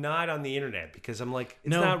 but not on the internet because I'm like, it's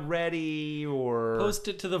No. not ready or Post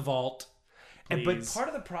it to the vault. And but please. part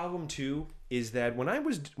of the problem too is that when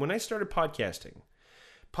I started podcasting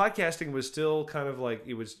was still kind of like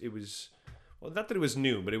it was well, not that it was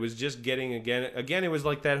new, but it was just getting again it was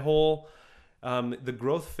like that whole the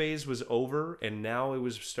growth phase was over, and now it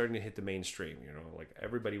was starting to hit the mainstream. You know, like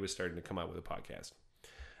everybody was starting to come out with a podcast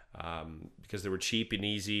because they were cheap and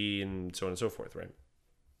easy and so on and so forth, right?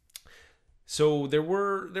 So there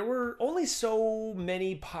were only so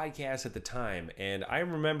many podcasts at the time, and I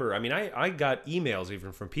remember, I mean, I got emails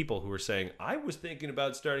even from people who were saying, I was thinking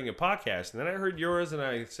about starting a podcast, and then I heard yours, and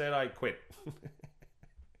I said I quit.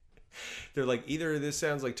 They're like, either this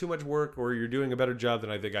sounds like too much work, or you're doing a better job than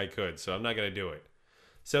I think I could, so I'm not going to do it.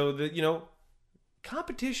 So,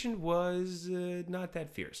 competition was not that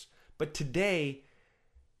fierce. But today,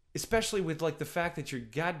 especially with like the fact that your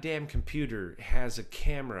goddamn computer has a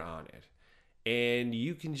camera on it, and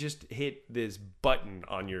you can just hit this button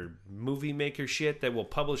on your movie maker shit that will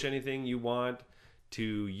publish anything you want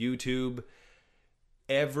to YouTube.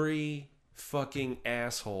 Every fucking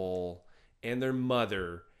asshole and their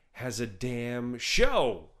mother has a damn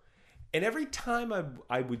show. And every time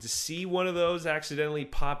I would see one of those accidentally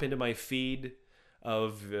pop into my feed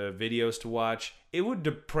of videos to watch, it would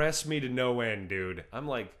depress me to no end, dude. I'm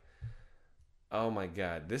like, oh my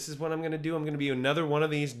God, this is what I'm going to do? I'm going to be another one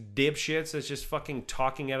of these dipshits that's just fucking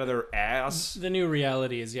talking out of their ass? The new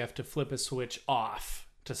reality is you have to flip a switch off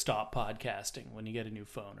to stop podcasting when you get a new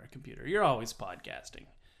phone or computer. You're always podcasting.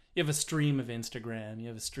 You have a stream of Instagram. You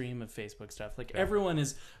have a stream of Facebook stuff. Like, everyone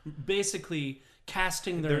is basically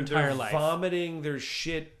casting their entire life. Vomiting their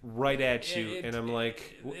shit right at you. And I'm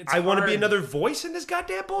like, it's I want to be hard. another voice in this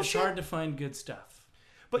goddamn bullshit? It's hard to find good stuff.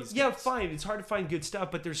 But yeah, fine. It's hard to find good stuff,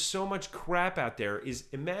 but there's so much crap out there.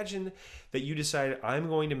 Imagine that you decided, I'm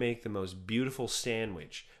going to make the most beautiful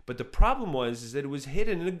sandwich. But the problem is that it was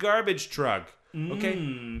hidden in a garbage truck.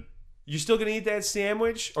 Okay? You still going to eat that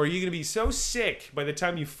sandwich? Or are you going to be so sick by the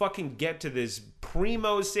time you fucking get to this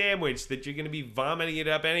primo sandwich that you're going to be vomiting it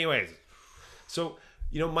up anyways? So,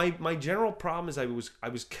 my general problem is I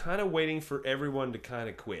was kind of waiting for everyone to kind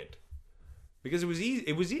of quit. Because it was easy.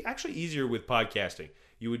 It was actually easier with podcasting.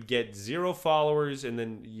 You would get 0 followers and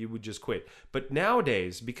then you would just quit. But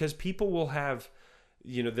nowadays, because people will have,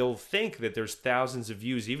 they'll think that there's thousands of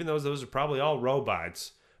views, even though those are probably all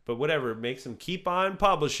robots. But whatever, it makes them keep on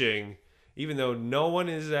publishing, even though no one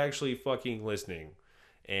is actually fucking listening.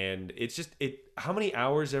 And it's just, how many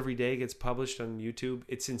hours every day gets published on YouTube?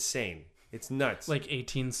 It's insane. It's nuts. Like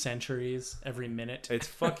 18 centuries every minute. It's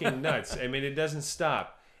fucking nuts. I mean, it doesn't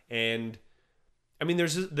stop. And I mean,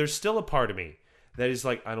 there's still a part of me that is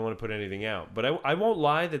like, I don't want to put anything out. But I won't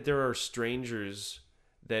lie that there are strangers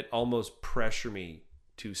that almost pressure me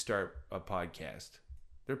to start a podcast.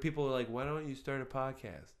 There are people who are like, why don't you start a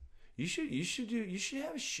podcast? You should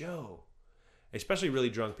have a show. Especially really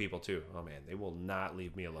drunk people too. Oh man, they will not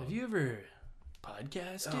leave me alone. Have you ever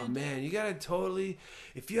podcasted? Oh man,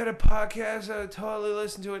 if you had a podcast, I'd totally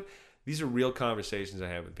listen to it. These are real conversations I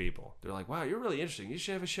have with people. They're like, wow, you're really interesting. You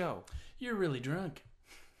should have a show. You're really drunk.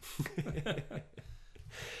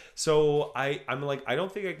 So I'm like, I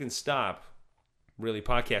don't think I can stop really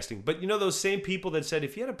podcasting. But those same people that said,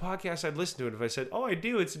 if you had a podcast, I'd listen to it. If I said, oh, I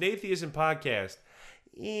do, it's an atheism podcast.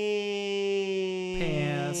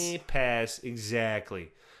 Pass.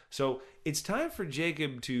 Exactly. So it's time for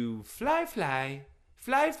Jacob to fly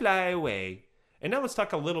away. And now let's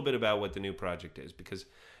talk a little bit about what the new project is, because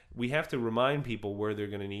we have to remind people where they're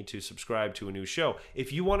going to need to subscribe to a new show.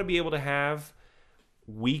 If you want to be able to have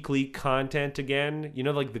weekly content again,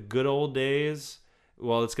 like the good old days,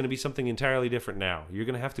 well, it's going to be something entirely different now. You're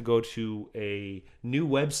going to have to go to a new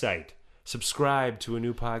website, subscribe to a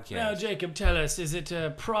new podcast. Now, Jacob, tell us, is it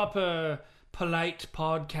a proper, polite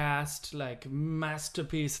podcast like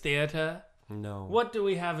Masterpiece Theater? No. What do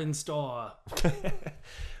we have in store?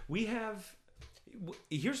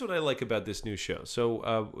 Here's what I like about this new show.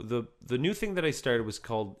 So the new thing that I started it's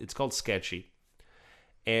called Sketchy.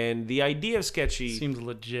 And the idea of Sketchy seems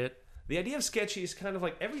legit. The idea of Sketchy is kind of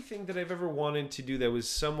like everything that I've ever wanted to do that was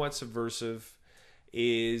somewhat subversive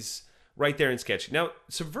is right there in Sketchy. Now,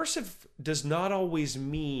 subversive does not always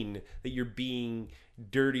mean that you're being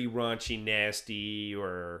dirty, raunchy, nasty,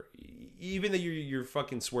 or even that you're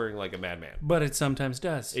fucking swearing like a madman. But it sometimes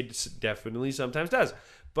does. It definitely sometimes does.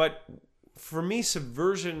 But for me,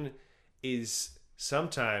 subversion is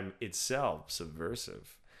sometimes itself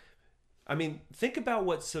subversive. I mean, think about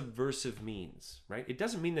what subversive means, right? It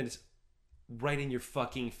doesn't mean that it's right in your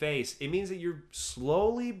fucking face. It means that you're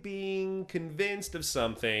slowly being convinced of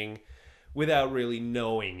something without really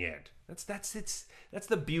knowing it. That's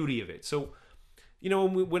the beauty of it. So,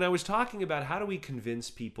 when I was talking about how do we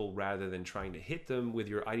convince people rather than trying to hit them with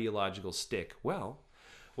your ideological stick, well,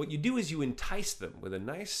 what you do is you entice them with a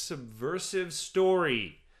nice subversive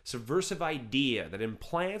story, subversive idea that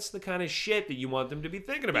implants the kind of shit that you want them to be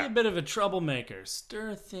thinking about. Be a bit of a troublemaker.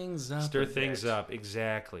 Stir things up. Stir things up,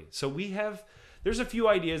 exactly. So there's a few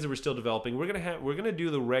ideas that we're still developing. We're gonna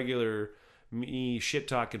do the regular me shit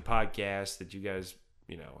talking podcast that you guys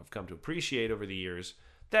have come to appreciate over the years.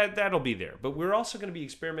 That'll be there. But we're also going to be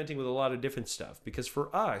experimenting with a lot of different stuff because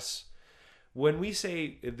for us, when we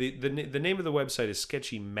say the name of the website is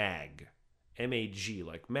Sketchy Mag, MAG,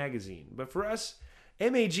 like magazine. But for us,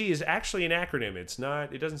 MAG is actually an acronym.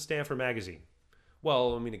 It doesn't stand for magazine.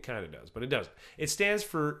 Well, I mean, it kind of does, but it doesn't. It stands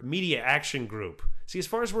for Media Action Group. See, as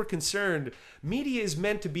far as we're concerned, media is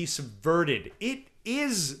meant to be subverted. It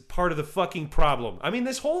is part of the fucking problem. I mean,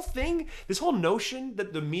 this whole notion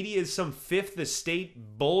that the media is some fifth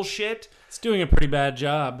estate bullshit. It's doing a pretty bad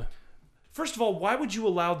job. First of all, why would you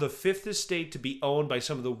allow the fifth estate to be owned by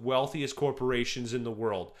some of the wealthiest corporations in the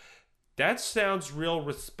world? That sounds real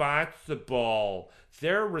responsible. They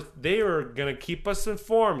are going to keep us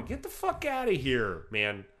informed. Get the fuck out of here,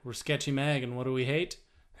 man. We're Sketchy Mag, and what do we hate?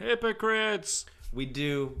 Hypocrites. We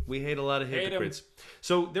do. We hate a lot of hypocrites.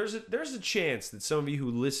 So there's a chance that some of you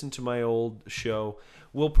who listen to my old show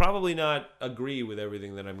will probably not agree with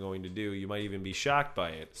everything that I'm going to do. You might even be shocked by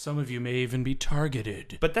it. Some of you may even be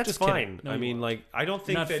targeted. But that's Just fine. No, I mean, like, I don't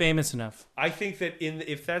think not famous enough. I think that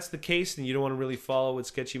if that's the case, then you don't want to really follow what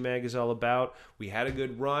Sketchy Mag is all about. We had a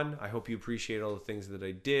good run. I hope you appreciate all the things that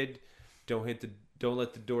I did. Don't let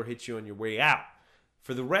the door hit you on your way out.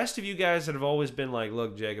 For the rest of you guys that have always been like,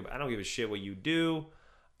 look, Jacob, I don't give a shit what you do.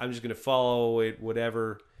 I'm just going to follow it,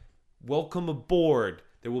 whatever. Welcome aboard.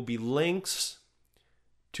 There will be links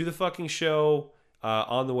to the fucking show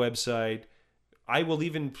on the website. I will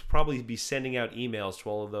even probably be sending out emails to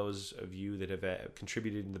all of those of you that have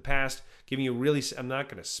contributed in the past, giving you I'm not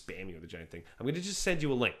going to spam you with a giant thing. I'm going to just send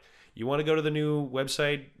you a link. You want to go to the new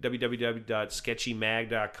website,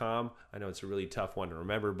 www.sketchymag.com. I know it's a really tough one to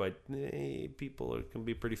remember, but people can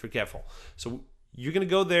be pretty forgetful. So you're going to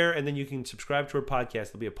go there, and then you can subscribe to our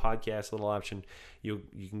podcast. There'll be a podcast little option. You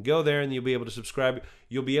can go there, and you'll be able to subscribe.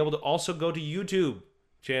 You'll be able to also go to our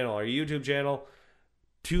YouTube channel,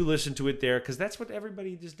 to listen to it there, because that's what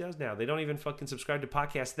everybody just does now. They don't even fucking subscribe to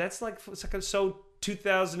podcasts. It's like so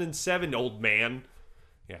 2007, old man.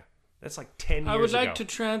 That's like 10 years ago. I would like to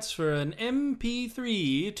transfer an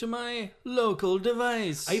MP3 to my local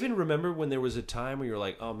device. I even remember when there was a time where you're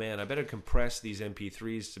like, oh man, I better compress these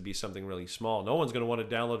MP3s to be something really small. No one's going to want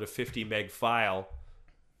to download a 50 meg file.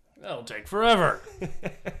 That'll take forever.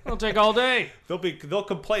 It'll take all day. They'll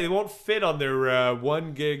complain. They won't fit on their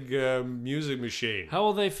 1 gig music machine. How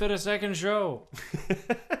will they fit a second show?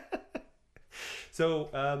 So,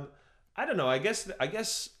 I don't know. I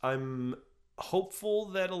guess I'm hopeful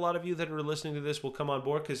that a lot of you that are listening to this will come on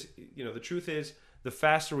board, because the truth is, the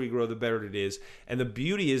faster we grow, the better it is. And the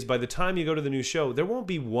beauty is, by the time you go to the new show, there won't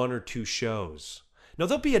be 1 or 2 shows. No,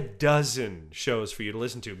 there'll be a dozen shows for you to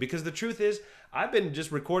listen to, because the truth is, I've been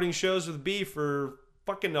just recording shows with B for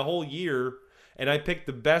fucking a whole year, and I picked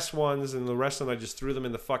the best ones, and the rest of them I just threw them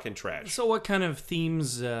in the fucking trash. So what kind of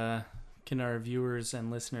themes can our viewers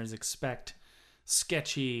and listeners expect?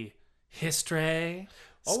 Sketchy history?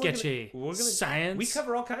 Sketchy science. We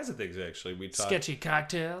cover all kinds of things. Actually, we talk sketchy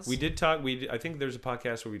cocktails. We did talk. I think there's a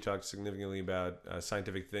podcast where we talked significantly about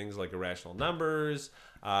scientific things like irrational numbers.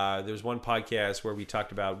 There's one podcast where we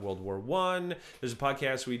talked about World War I. There's a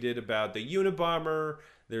podcast we did about the Unabomber.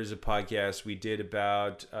 There's a podcast we did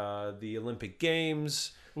about the Olympic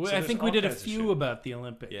Games. Well, I think we did a few about the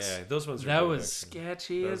Olympics. Yeah, those ones. That was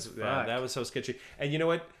sketchy as fuck. Yeah, that was so sketchy. And you know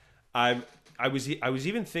what? I was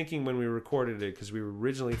even thinking when we recorded it, because we were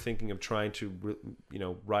originally thinking of trying to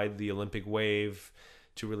ride the Olympic wave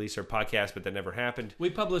to release our podcast, but that never happened.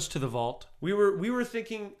 We published to the vault. We were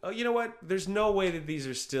thinking, oh, you know what? There's no way that these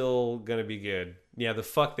are still gonna be good. Yeah, the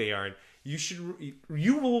fuck they aren't.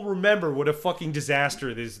 You will remember what a fucking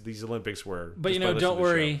disaster these Olympics were. But don't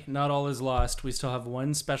worry, not all is lost. We still have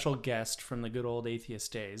one special guest from the good old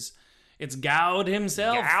Atheist days. It's Gowd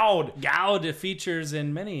himself. Gowd features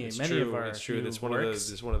in many of our It's true. That's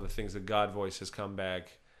works. one of the things. The God Voice has come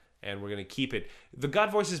back, and we're going to keep it. The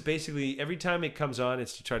God Voice is basically, every time it comes on,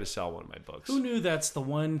 it's to try to sell one of my books. Who knew that's the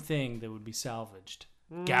one thing that would be salvaged?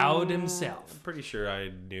 Gowd himself. I'm pretty sure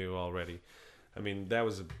I knew already. I mean, that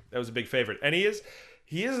was a big favorite, and he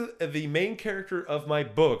He is the main character of my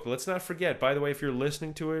book. Let's not forget, by the way, if you're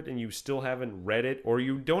listening to it and you still haven't read it, or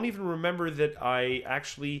you don't even remember that I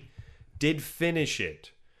actually did finish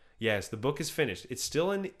it. Yes, the book is finished. It's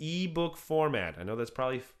still in ebook format. I know that's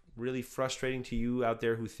probably really frustrating to you out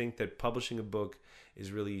there who think that publishing a book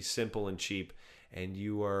is really simple and cheap, and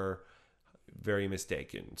you are very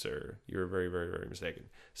mistaken, sir. You're very, very, very mistaken.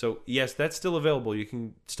 So, yes, that's still available. You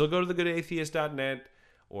can still go to thegoodatheist.net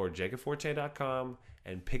or jacobforte.com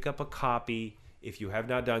and pick up a copy if you have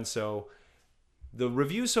not done so. The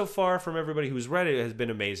review so far from everybody who's read it has been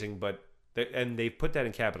amazing, and they've put that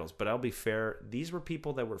in capitals. But I'll be fair, these were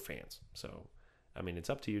people that were fans. So, I mean, it's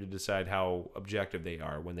up to you to decide how objective they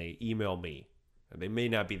are when they email me. They may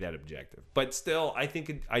not be that objective. But still, I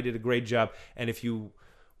think I did a great job. And if you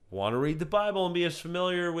want to read the Bible and be as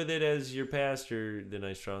familiar with it as your pastor, then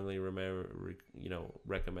I strongly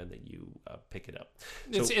recommend that you pick it up.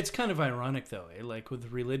 It's kind of ironic, though, like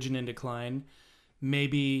with religion in decline,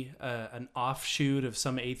 maybe an offshoot of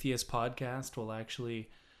some atheist podcast will actually,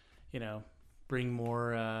 bring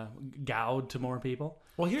more Gaud to more people.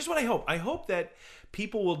 Well, here's what I hope. I hope that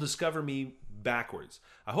people will discover me backwards.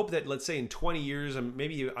 I hope that, let's say, in 20 years,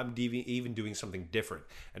 maybe I'm even doing something different,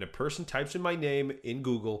 and a person types in my name in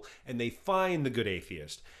Google, and they find The Good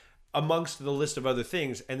Atheist amongst the list of other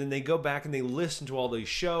things, and then they go back and they listen to all these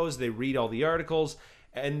shows, they read all the articles,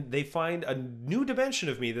 and they find a new dimension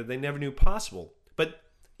of me that they never knew possible. But,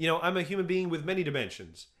 I'm a human being with many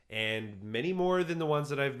dimensions, and many more than the ones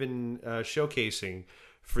that I've been showcasing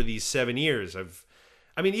for these 7 years.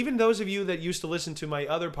 Even those of you that used to listen to my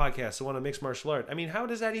other podcast, the one on mixed martial art, how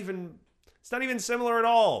does that even... It's not even similar at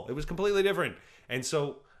all. It was completely different. And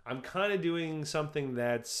so I'm kind of doing something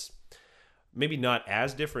that's maybe not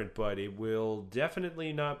as different, but it will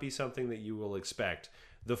definitely not be something that you will expect.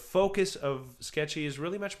 The focus of Sketchy is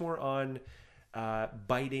really much more on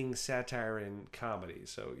biting satire and comedy.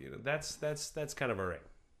 So, that's kind of all right.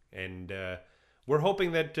 And we're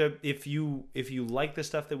hoping that if you like the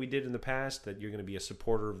stuff that we did in the past, that you're going to be a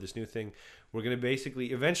supporter of this new thing. We're going to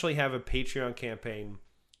basically eventually have a Patreon campaign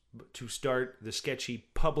to start the Sketchy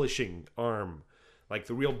publishing arm, like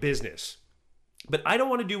the real business. But I don't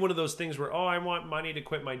want to do one of those things where, I want money to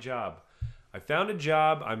quit my job. I found a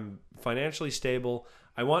job. I'm financially stable.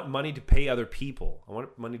 I want money to pay other people. I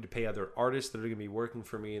want money to pay other artists that are going to be working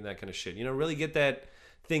for me and that kind of shit. Really get that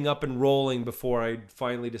thing up and rolling before I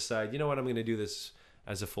finally decide, I'm going to do this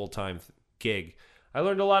as a full-time gig. I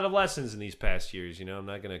learned a lot of lessons in these past years. I'm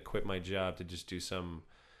not going to quit my job to just do some,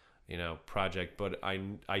 project. But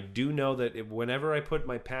I do know that whenever I put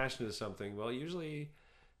my passion into something, well, usually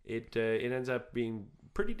it ends up being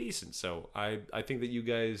pretty decent. So I think that you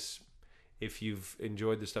guys, if you've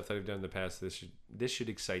enjoyed the stuff that I've done in the past, this should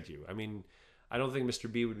excite you. I don't think Mr.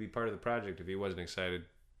 B would be part of the project if he wasn't excited.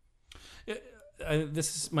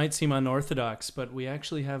 This might seem unorthodox, but we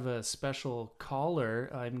actually have a special caller.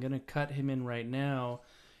 I'm going to cut him in right now.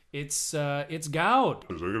 It's Gaud.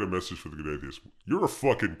 I got a message for the Good Atheist. You're a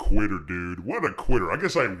fucking quitter, dude. What a quitter. I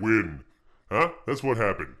guess I win. Huh? That's what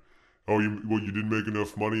happened. Oh, you didn't make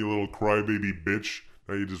enough money, you little crybaby bitch.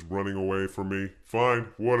 Now you're just running away from me. Fine,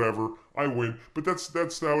 whatever. I win. But that's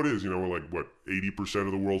how it is. We're like, 80%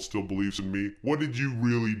 of the world still believes in me? What did you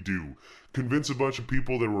really do? Convince a bunch of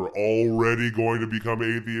people that were already going to become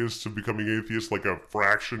atheists of becoming atheists like a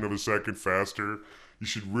fraction of a second faster? You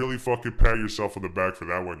should really fucking pat yourself on the back for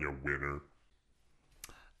that one, you winner.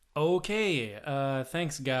 Okay,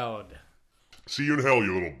 thanks, Gaud. See you in hell,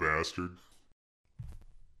 you little bastard.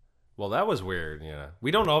 Well, that was weird.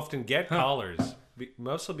 We don't often get callers,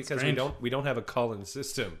 mostly because Strange. we don't have a call-in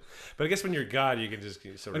system. But I guess when you're God, you can just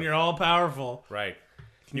sort of... When you're all powerful, right.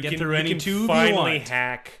 You can get through any tube you finally want.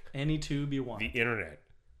 hack any tube you want. The internet.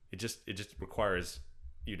 It just requires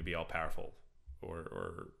you to be all powerful,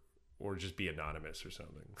 or just be anonymous or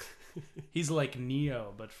something. He's like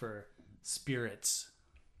Neo, but for spirits.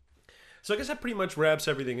 So I guess that pretty much wraps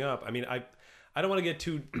everything up. I don't want to get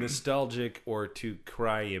too nostalgic or too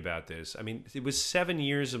cryy about this. It was 7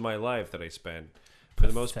 years of my life that I spent, for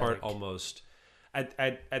the most part, almost at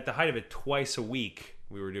the height of it, twice a week.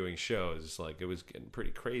 We were doing shows. Like, it was getting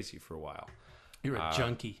pretty crazy for a while. You're a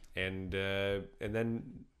junkie. And then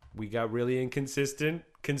we got really consistent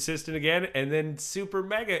again, and then super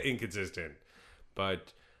mega inconsistent.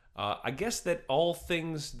 But I guess that all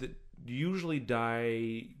things that usually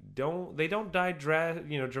die don't die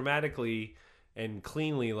dramatically and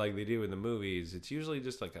cleanly like they do in the movies. It's usually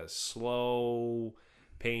just like a slow,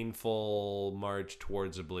 painful march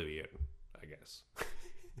towards oblivion, I guess.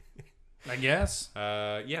 I guess.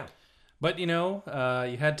 Yeah. But you know,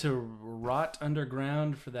 you had to rot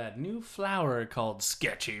underground for that new flower called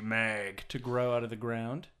Sketchy Mag to grow out of the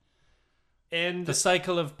ground. And The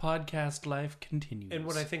cycle of podcast life continues. And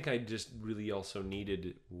what I think I just really also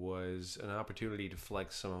needed was an opportunity to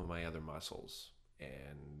flex some of my other muscles.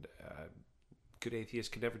 And Good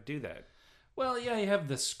Atheist could never do that. Well, yeah, you have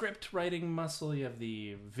the script writing muscle, you have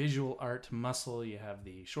the visual art muscle, you have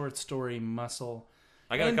the short story muscle.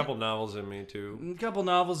 I got And- a couple novels in me, too. A couple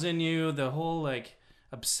novels in you, the whole like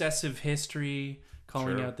obsessive history,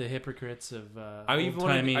 calling Sure. out the hypocrites of I even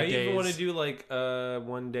old-timey days. want to do like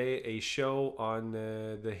one day a show on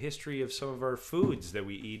the history of some of our foods that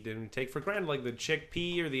we eat and take for granted, like the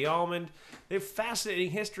chickpea or the almond. They have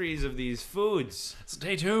fascinating histories of these foods.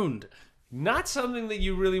 Stay tuned. Not something that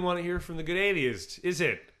you really want to hear from the Good Atheist, is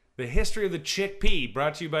it? The history of the chickpea,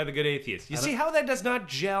 brought to you by the Good Atheist. You see how that does not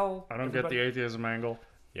gel? I don't get the atheism angle.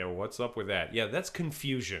 Yeah, well, what's up with that? Yeah, that's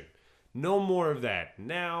confusion. No more of that.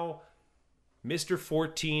 Now, Mr.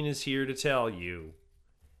 14 is here to tell you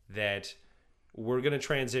that we're going to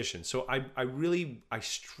transition. So I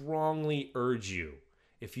strongly urge you,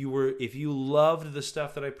 if you loved the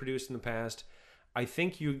stuff that I produced in the past, I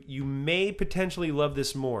think you may potentially love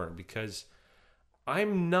this more, because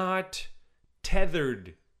I'm not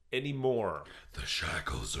tethered anymore. The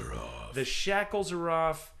shackles are off. The shackles are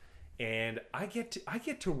off, and I get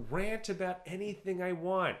to rant about anything I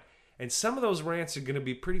want. And some of those rants are going to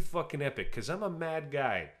be pretty fucking epic, because I'm a mad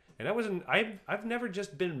guy. And I've never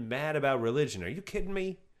just been mad about religion. Are you kidding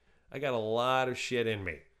me? I got a lot of shit in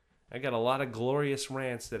me. I got a lot of glorious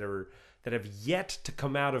rants that have yet to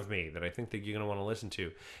come out of me that I think that you're going to want to listen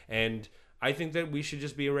to. And I think that we should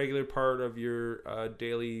just be a regular part of your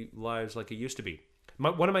daily lives like it used to be.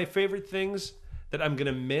 One of my favorite things that I'm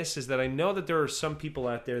going to miss is that I know that there are some people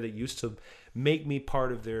out there that used to make me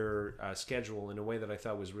part of their schedule in a way that I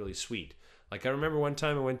thought was really sweet. Like, I remember one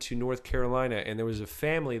time I went to North Carolina, and there was a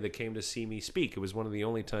family that came to see me speak. It was one of the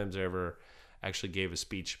only times I ever actually gave a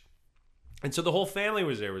speech. And so the whole family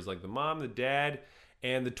was there. It was like the mom, the dad,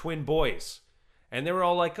 and the twin boys. And they were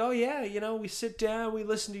all like, oh, yeah, we sit down, we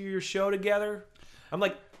listen to your show together. I'm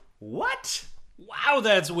like, what? Wow,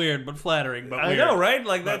 that's weird, but flattering. But I weird. know, right?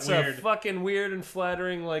 Like, But that's weird. a fucking weird and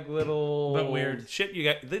flattering, like, little But weird. shit you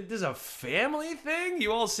got. There's a family thing?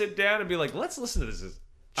 You all sit down and be like, let's listen to this.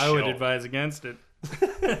 I would Chill. advise against it.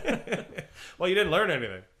 Well, you didn't learn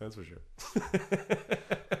anything. That's for sure.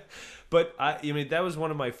 But I mean, that was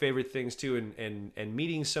one of my favorite things too, and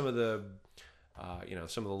meeting some of the,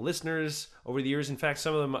 some of the listeners over the years. In fact,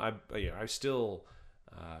 some of them I still,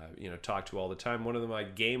 talk to all the time. One of them I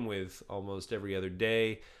game with almost every other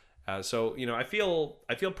day. So I feel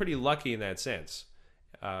pretty lucky in that sense.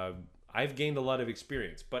 I've gained a lot of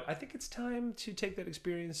experience, but I think it's time to take that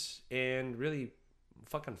experience and really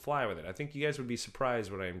fucking fly with it. I think you guys would be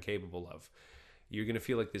surprised what I am capable of. You're going to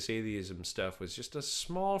feel like this atheism stuff was just a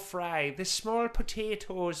small fry, the small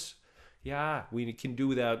potatoes. Yeah, we can do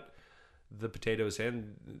without the potatoes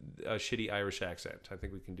and a shitty Irish accent. I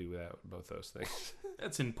think we can do without both those things.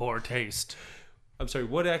 That's in poor taste. I'm sorry,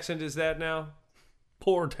 what accent is that now?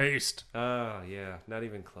 Poor taste. Oh, yeah, not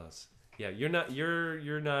even close. Yeah, you're not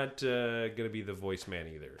gonna be the voice man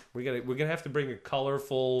either. We're gonna have to bring a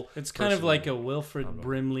colorful. It's kind of person. like a Wilfred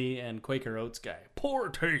Brimley and Quaker Oats guy. Poor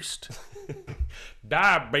taste.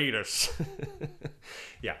 Diabetes.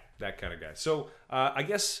 Yeah, that kind of guy. So I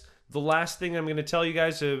guess the last thing I'm gonna tell you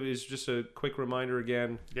guys is just a quick reminder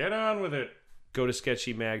again. Get on with it. Go to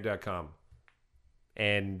sketchymag.com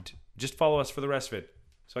and just follow us for the rest of it.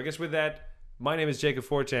 So I guess with that, my name is Jacob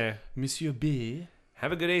Fortin. Monsieur B.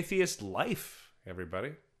 Have a good atheist life,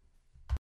 everybody.